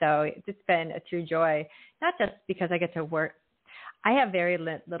 And so it's been a true joy, not just because I get to work. I have very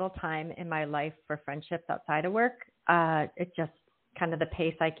little time in my life for friendships outside of work. It's just kind of the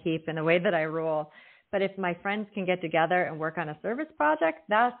pace I keep and the way that I roll. But if my friends can get together and work on a service project,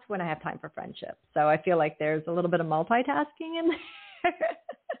 that's when I have time for friendship. So I feel like there's a little bit of multitasking in there.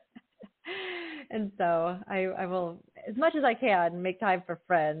 And so I will, as much as I can, make time for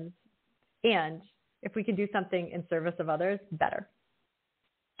friends. And if we can do something in service of others, better.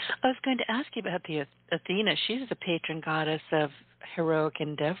 I was going to ask you about the Athena. She's the patron goddess of heroic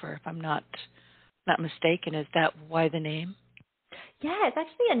endeavor, if I'm not mistaken. Is that why the name? Yeah, it's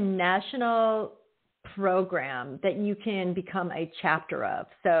actually a national program that you can become a chapter of.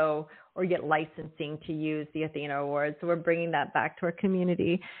 So, or get licensing to use the Athena Awards. So we're bringing that back to our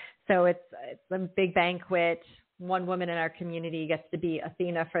community. So it's a big banquet. One woman in our community gets to be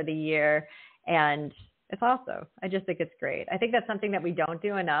Athena for the year. And it's also, I just think it's great. I think that's something that we don't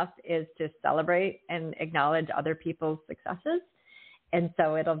do enough, is to celebrate and acknowledge other people's successes. And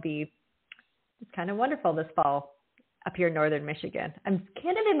so it's kind of wonderful this fall up here in northern Michigan. I'm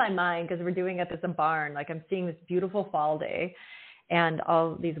kind of in my mind, because we're doing it at this barn, like I'm seeing this beautiful fall day and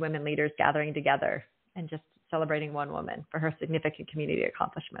all these women leaders gathering together and just celebrating one woman for her significant community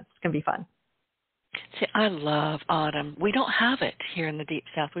accomplishments. It's going to be fun. See, I love autumn. We don't have it here in the Deep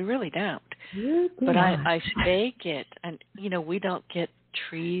South. We really don't. But I bake it. And, we don't get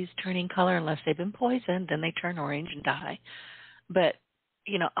trees turning color unless they've been poisoned. Then they turn orange and die. But,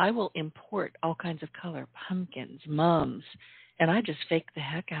 I will import all kinds of color, pumpkins, mums, and I just fake the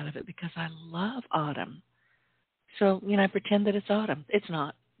heck out of it because I love autumn. So, I pretend that it's autumn. It's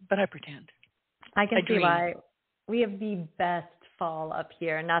not, but I pretend. I can see why. We have the best fall up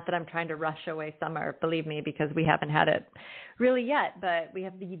here. Not that I'm trying to rush away summer, believe me, because we haven't had it really yet, but we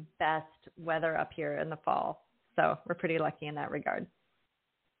have the best weather up here in the fall. So we're pretty lucky in that regard.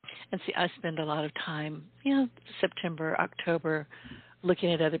 And see, I spend a lot of time, September, October,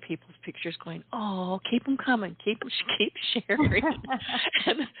 looking at other people's pictures going, oh, keep them coming, keep sharing.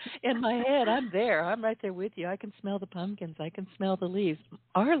 And in my head, I'm there. I'm right there with you. I can smell the pumpkins. I can smell the leaves.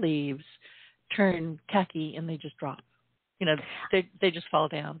 Our leaves turn khaki and they just drop. They just fall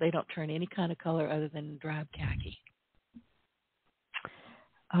down. They don't turn any kind of color other than drab khaki.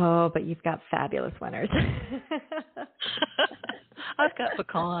 Oh, but you've got fabulous winters. I've got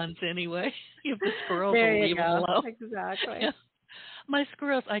pecans anyway. You have the squirrels there will leave them alone. Exactly. Yeah. My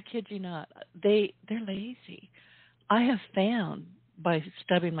squirrels, I kid you not, they're lazy. I have found by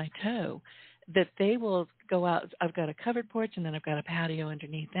stubbing my toe that they will go out. I've got a covered porch and then I've got a patio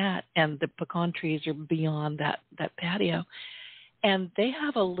underneath that, and the pecan trees are beyond that patio. And they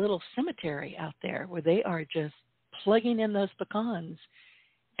have a little cemetery out there where they are just plugging in those pecans.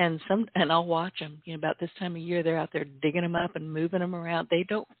 And I'll watch them. About this time of year, they're out there digging them up and moving them around. They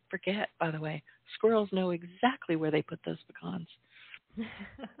don't forget, by the way. Squirrels know exactly where they put those pecans.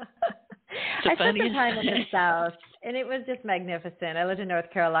 I spent some time in the South, and it was just magnificent. I lived in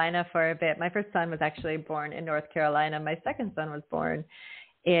North Carolina for a bit. My first son was actually born in North Carolina. My second son was born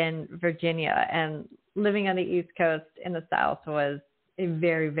in Virginia. And living on the East Coast in the South was a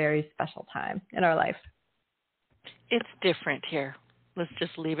very, very special time in our life. It's different here. Let's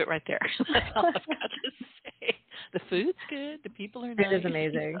just leave it right there. That's all I've got to say. The food's good. The people are nice. It is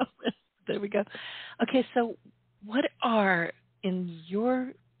amazing. There we go. Okay, so what are, in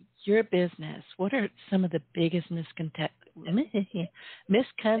your business, what are some of the biggest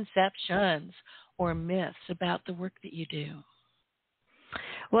misconceptions or myths about the work that you do?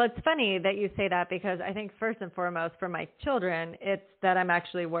 Well, it's funny that you say that because I think first and foremost for my children, it's that I'm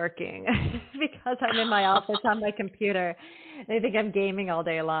actually working because I'm in my office on my computer. They think I'm gaming all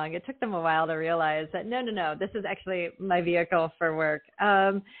day long. It took them a while to realize that, no, this is actually my vehicle for work.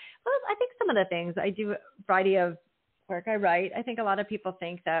 Well, I think some of the things I do, a variety of work I write. I think a lot of people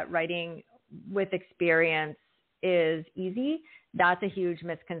think that writing with experience is easy. That's a huge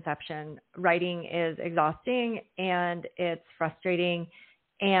misconception. Writing is exhausting and it's frustrating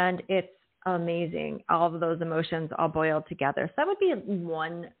and it's amazing. All of those emotions all boiled together. So that would be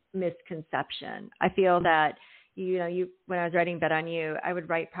one misconception. I feel that, when I was writing Bet on You, I would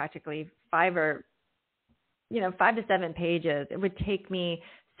write practically 5 to 7 pages. It would take me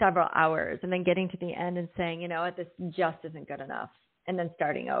several hours and then getting to the end and saying, you know what, this just isn't good enough, and then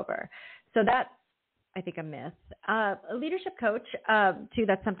starting over. So that's, I think, a myth. A leadership coach, too,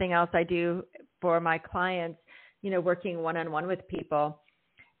 that's something else I do for my clients, working one-on-one with people.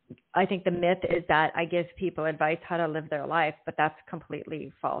 I think the myth is that I give people advice how to live their life, but that's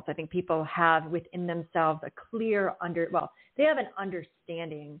completely false. I think people have within themselves a clear they have an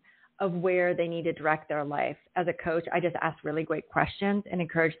understanding of where they need to direct their life. As a coach, I just ask really great questions and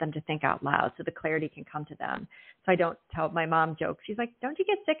encourage them to think out loud so the clarity can come to them. So I don't tell, my mom jokes. She's like, don't you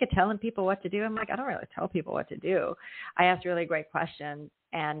get sick of telling people what to do? I'm like, I don't really tell people what to do. I ask really great questions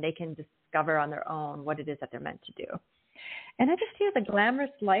and they can discover on their own what it is that they're meant to do. And I just feel the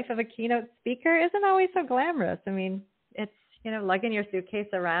glamorous life of a keynote speaker isn't always so glamorous. I mean, it's, lugging your suitcase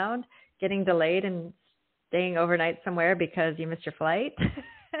around, getting delayed and staying overnight somewhere because you missed your flight.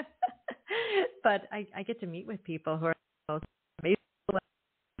 But I get to meet with people who are most amazing.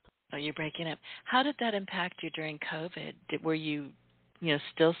 Oh, you're breaking up. How did that impact you during COVID? Were you,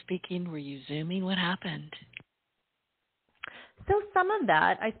 still speaking? Were you Zooming? What happened? So some of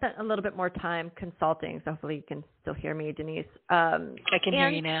that, I spent a little bit more time consulting. So hopefully you can still hear me, Denise. I can hear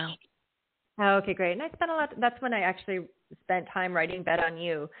you now. Oh, okay, great. And I spent that's when I actually spent time writing Bet on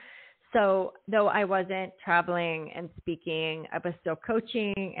You. So though I wasn't traveling and speaking, I was still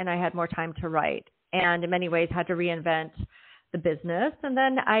coaching and I had more time to write and in many ways had to reinvent the business. And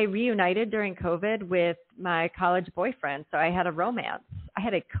then I reunited during COVID with my college boyfriend. So I had a romance. I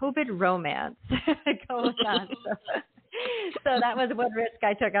had a COVID romance going on. So that was one risk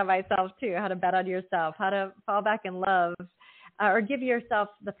I took on myself too, how to bet on yourself, how to fall back in love or give yourself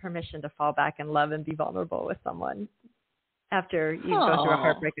the permission to fall back in love and be vulnerable with someone after you go through a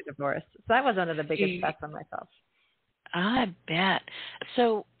heartbreak or divorce. So that was one of the biggest bets on myself. I bet.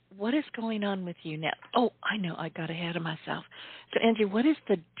 So what is going on with you now? Oh, I know. I got ahead of myself. So, Angie, what is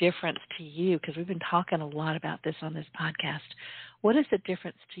the difference to you? Because we've been talking a lot about this on this podcast. What is the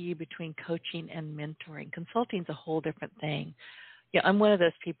difference to you between coaching and mentoring? Consulting is a whole different thing. Yeah, I'm one of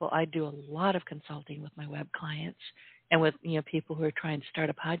those people. I do a lot of consulting with my web clients and with people who are trying to start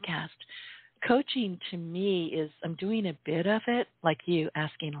a podcast. Coaching to me is I'm doing a bit of it, like you,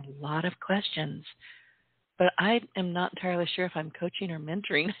 asking a lot of questions. But I am not entirely sure if I'm coaching or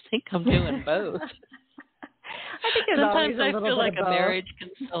mentoring. I think I'm doing both. I think there's sometimes always I feel like a both. marriage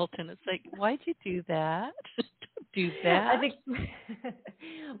consultant. It's like, why'd you do that? Don't do that. I think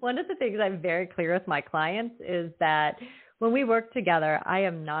one of the things I'm very clear with my clients is that when we work together, I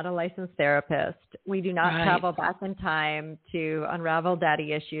am not a licensed therapist. We do not travel back in time to unravel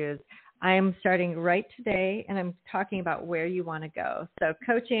daddy issues. I am starting right today, and I'm talking about where you want to go. So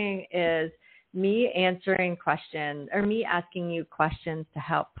coaching is me answering questions or me asking you questions to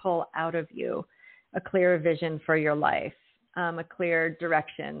help pull out of you a clear vision for your life, a clear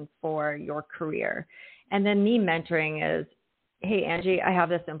direction for your career. And then me mentoring is, hey, Angie, I have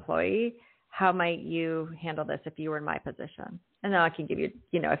this employee. How might you handle this if you were in my position? And then I can give you,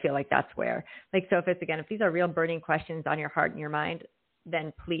 I feel like that's where. So if these are real burning questions on your heart and your mind,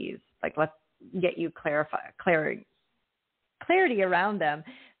 then please, let's get you clarity around them.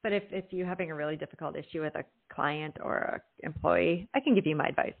 But if you're having a really difficult issue with a client or an employee, I can give you my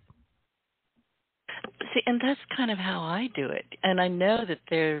advice. See, and that's kind of how I do it. And I know that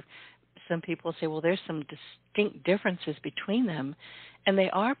some people say, well, there's some distinct differences between them, and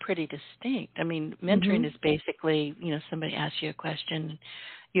they are pretty distinct. I mean, mentoring is basically, somebody asks you a question,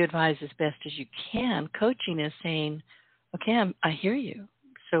 you advise as best as you can. Coaching is saying, okay, I hear you.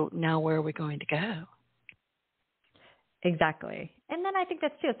 So now where are we going to go? Exactly. And then I think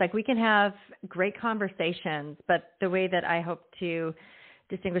that's too. It's we can have great conversations, but the way that I hope to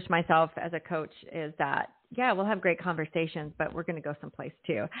distinguish myself as a coach is that yeah, we'll have great conversations, but we're going to go someplace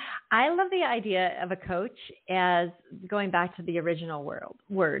too. I love the idea of a coach as going back to the original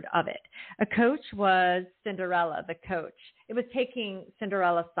word of it. A coach was Cinderella, the coach. It was taking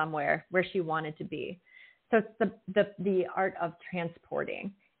Cinderella somewhere where she wanted to be. So it's the art of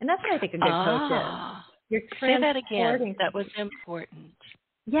transporting. And that's what I think a good coach is. You're say that again. That was important.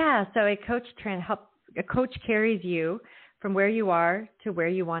 Yeah, so a coach carries you from where you are to where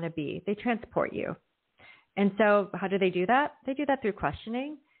you want to be. They transport you. And so how do they do that? They do that through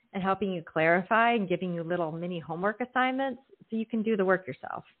questioning and helping you clarify and giving you little mini homework assignments so you can do the work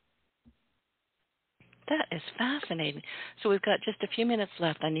yourself. That is fascinating. So we've got just a few minutes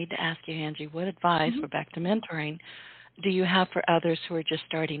left. I need to ask you, Angie, what advice, we're back to mentoring, do you have for others who are just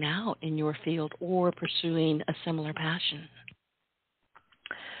starting out in your field or pursuing a similar passion?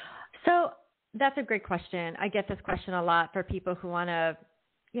 So that's a great question. I get this question a lot for people who want to,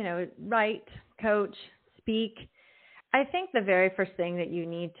 write, coach, speak. I think the very first thing that you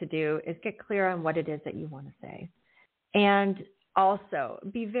need to do is get clear on what it is that you want to say. And also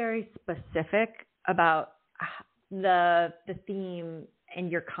be very specific about the theme and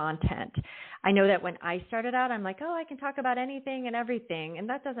your content. I know that when I started out, I'm like, I can talk about anything and everything. And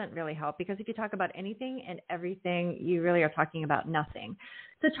that doesn't really help, because if you talk about anything and everything, you really are talking about nothing.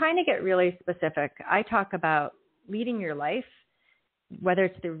 So trying to get really specific. I talk about leading your life, whether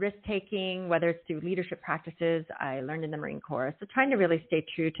it's through risk-taking, whether it's through leadership practices I learned in the Marine Corps. So trying to really stay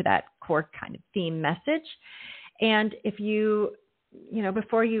true to that core kind of theme message. And if you,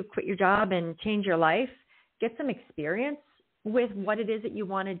 before you quit your job and change your life, get some experience with what it is that you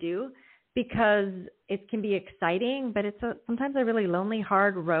want to do, because it can be exciting, but it's sometimes a really lonely,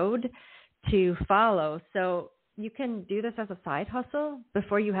 hard road to follow. So you can do this as a side hustle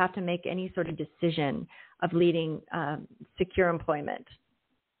before you have to make any sort of decision of leading secure employment.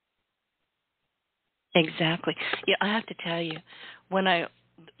 Exactly. Yeah, I have to tell you, when I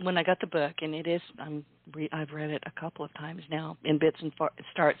got the book, and it is, I've read it a couple of times now in bits and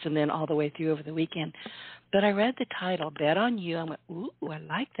starts, and then all the way through over the weekend. But I read the title, Bet on You. I went, ooh, I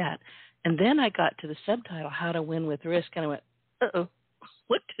like that. And then I got to the subtitle, How to Win with Risk, and I went, uh-oh,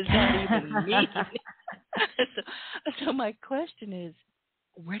 what does that even mean? So my question is,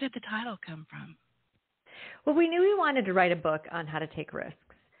 where did the title come from? Well, we knew we wanted to write a book on how to take risks,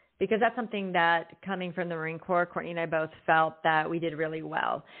 because that's something that, coming from the Marine Corps, Courtney and I both felt that we did really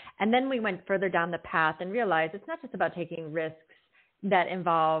well. And then we went further down the path and realized it's not just about taking risks that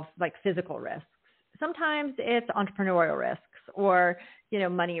involve like physical risks. Sometimes it's entrepreneurial risks or,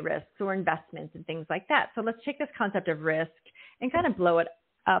 money risks or investments and things like that. So let's take this concept of risk and kind of blow it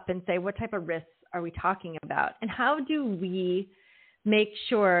up and say, what type of risks are we talking about? And how do we make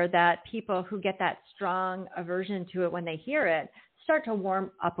sure that people who get that strong aversion to it when they hear it start to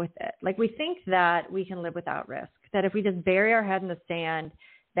warm up with it? Like, we think that we can live without risk, that if we just bury our head in the sand,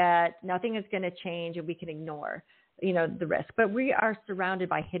 that nothing is going to change and we can ignore, the risk. But we are surrounded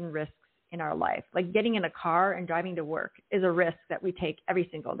by hidden risks in our life. Like getting in a car and driving to work is a risk that we take every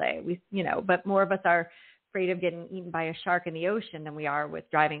single day. But more of us are afraid of getting eaten by a shark in the ocean than we are with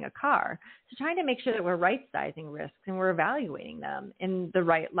driving a car. So trying to make sure that we're right-sizing risks and we're evaluating them in the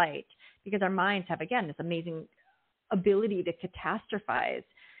right light, because our minds have, again, this amazing ability to catastrophize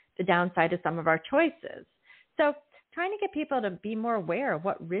the downside of some of our choices. So trying to get people to be more aware of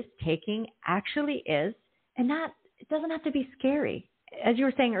what risk-taking actually is, and that it doesn't have to be scary. As you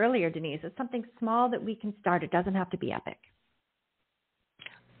were saying earlier, Denise, it's something small that we can start. It doesn't have to be epic.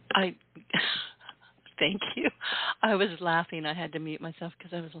 Thank you. I was laughing. I had to mute myself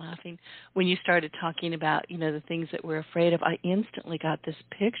because I was laughing. When you started talking about, the things that we're afraid of, I instantly got this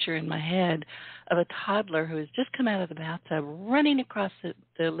picture in my head of a toddler who has just come out of the bathtub, running across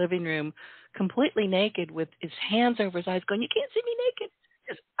the living room completely naked with his hands over his eyes going, you can't see me naked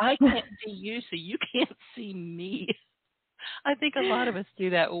because I can't see you, so you can't see me. I think a lot of us do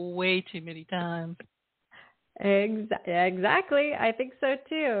that way too many times. Exactly. I think so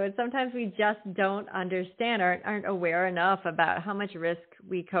too. And sometimes we just don't understand or aren't aware enough about how much risk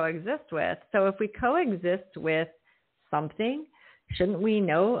we coexist with. So if we coexist with something, shouldn't we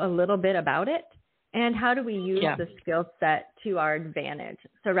know a little bit about it? And how do we use the skill set to our advantage?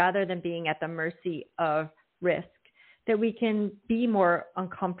 So rather than being at the mercy of risk, that we can be more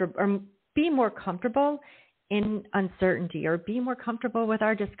uncomfortable or be more comfortable in uncertainty, or be more comfortable with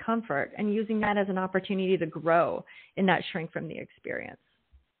our discomfort, and using that as an opportunity to grow and not shrink from the experience.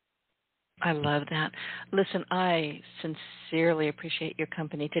 I love that. Listen, I sincerely appreciate your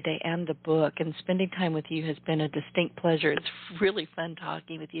company today and the book, and spending time with you has been a distinct pleasure. It's really fun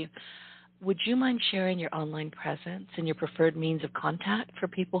talking with you. would you mind sharing your online presence and your preferred means of contact for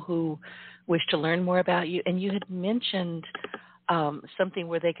people who wish to learn more about you? And you had mentioned something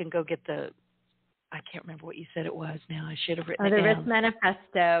where they can go get I can't remember what you said it was now. I should have written it down. The Risk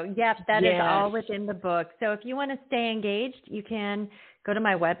Manifesto. Yep, that is all within the book. So if you want to stay engaged, you can go to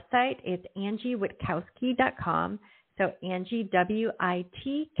my website. It's angiewitkowski.com. So Angie,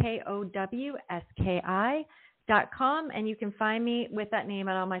 WITKOWSKI.com. And you can find me with that name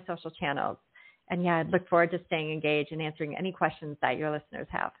on all my social channels. And I look forward to staying engaged and answering any questions that your listeners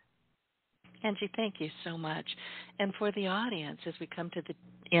have. Angie, thank you so much. And for the audience, as we come to the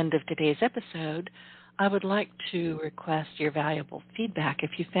end of today's episode, I would like to request your valuable feedback.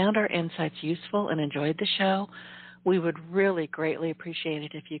 If you found our insights useful and enjoyed the show, we would really greatly appreciate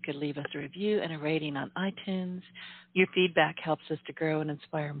it if you could leave us a review and a rating on iTunes. Your feedback helps us to grow and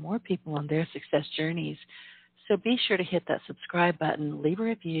inspire more people on their success journeys. So be sure to hit that subscribe button, leave a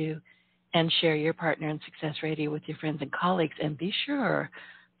review, and share your Partner in Success Radio with your friends and colleagues. And be sure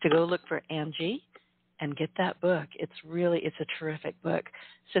to go look for Angie and get that book. It's a terrific book.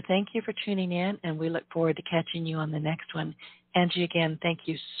 So thank you for tuning in, and we look forward to catching you on the next one. Angie, again, thank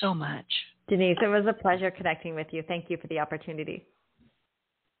you so much. Denise, it was a pleasure connecting with you. Thank you for the opportunity.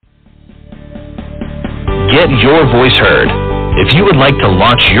 Get your voice heard. If you would like to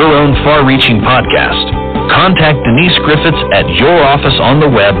launch your own far-reaching podcast, contact Denise Griffitts at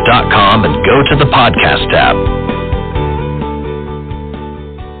yourofficeontheweb.com and go to the podcast tab.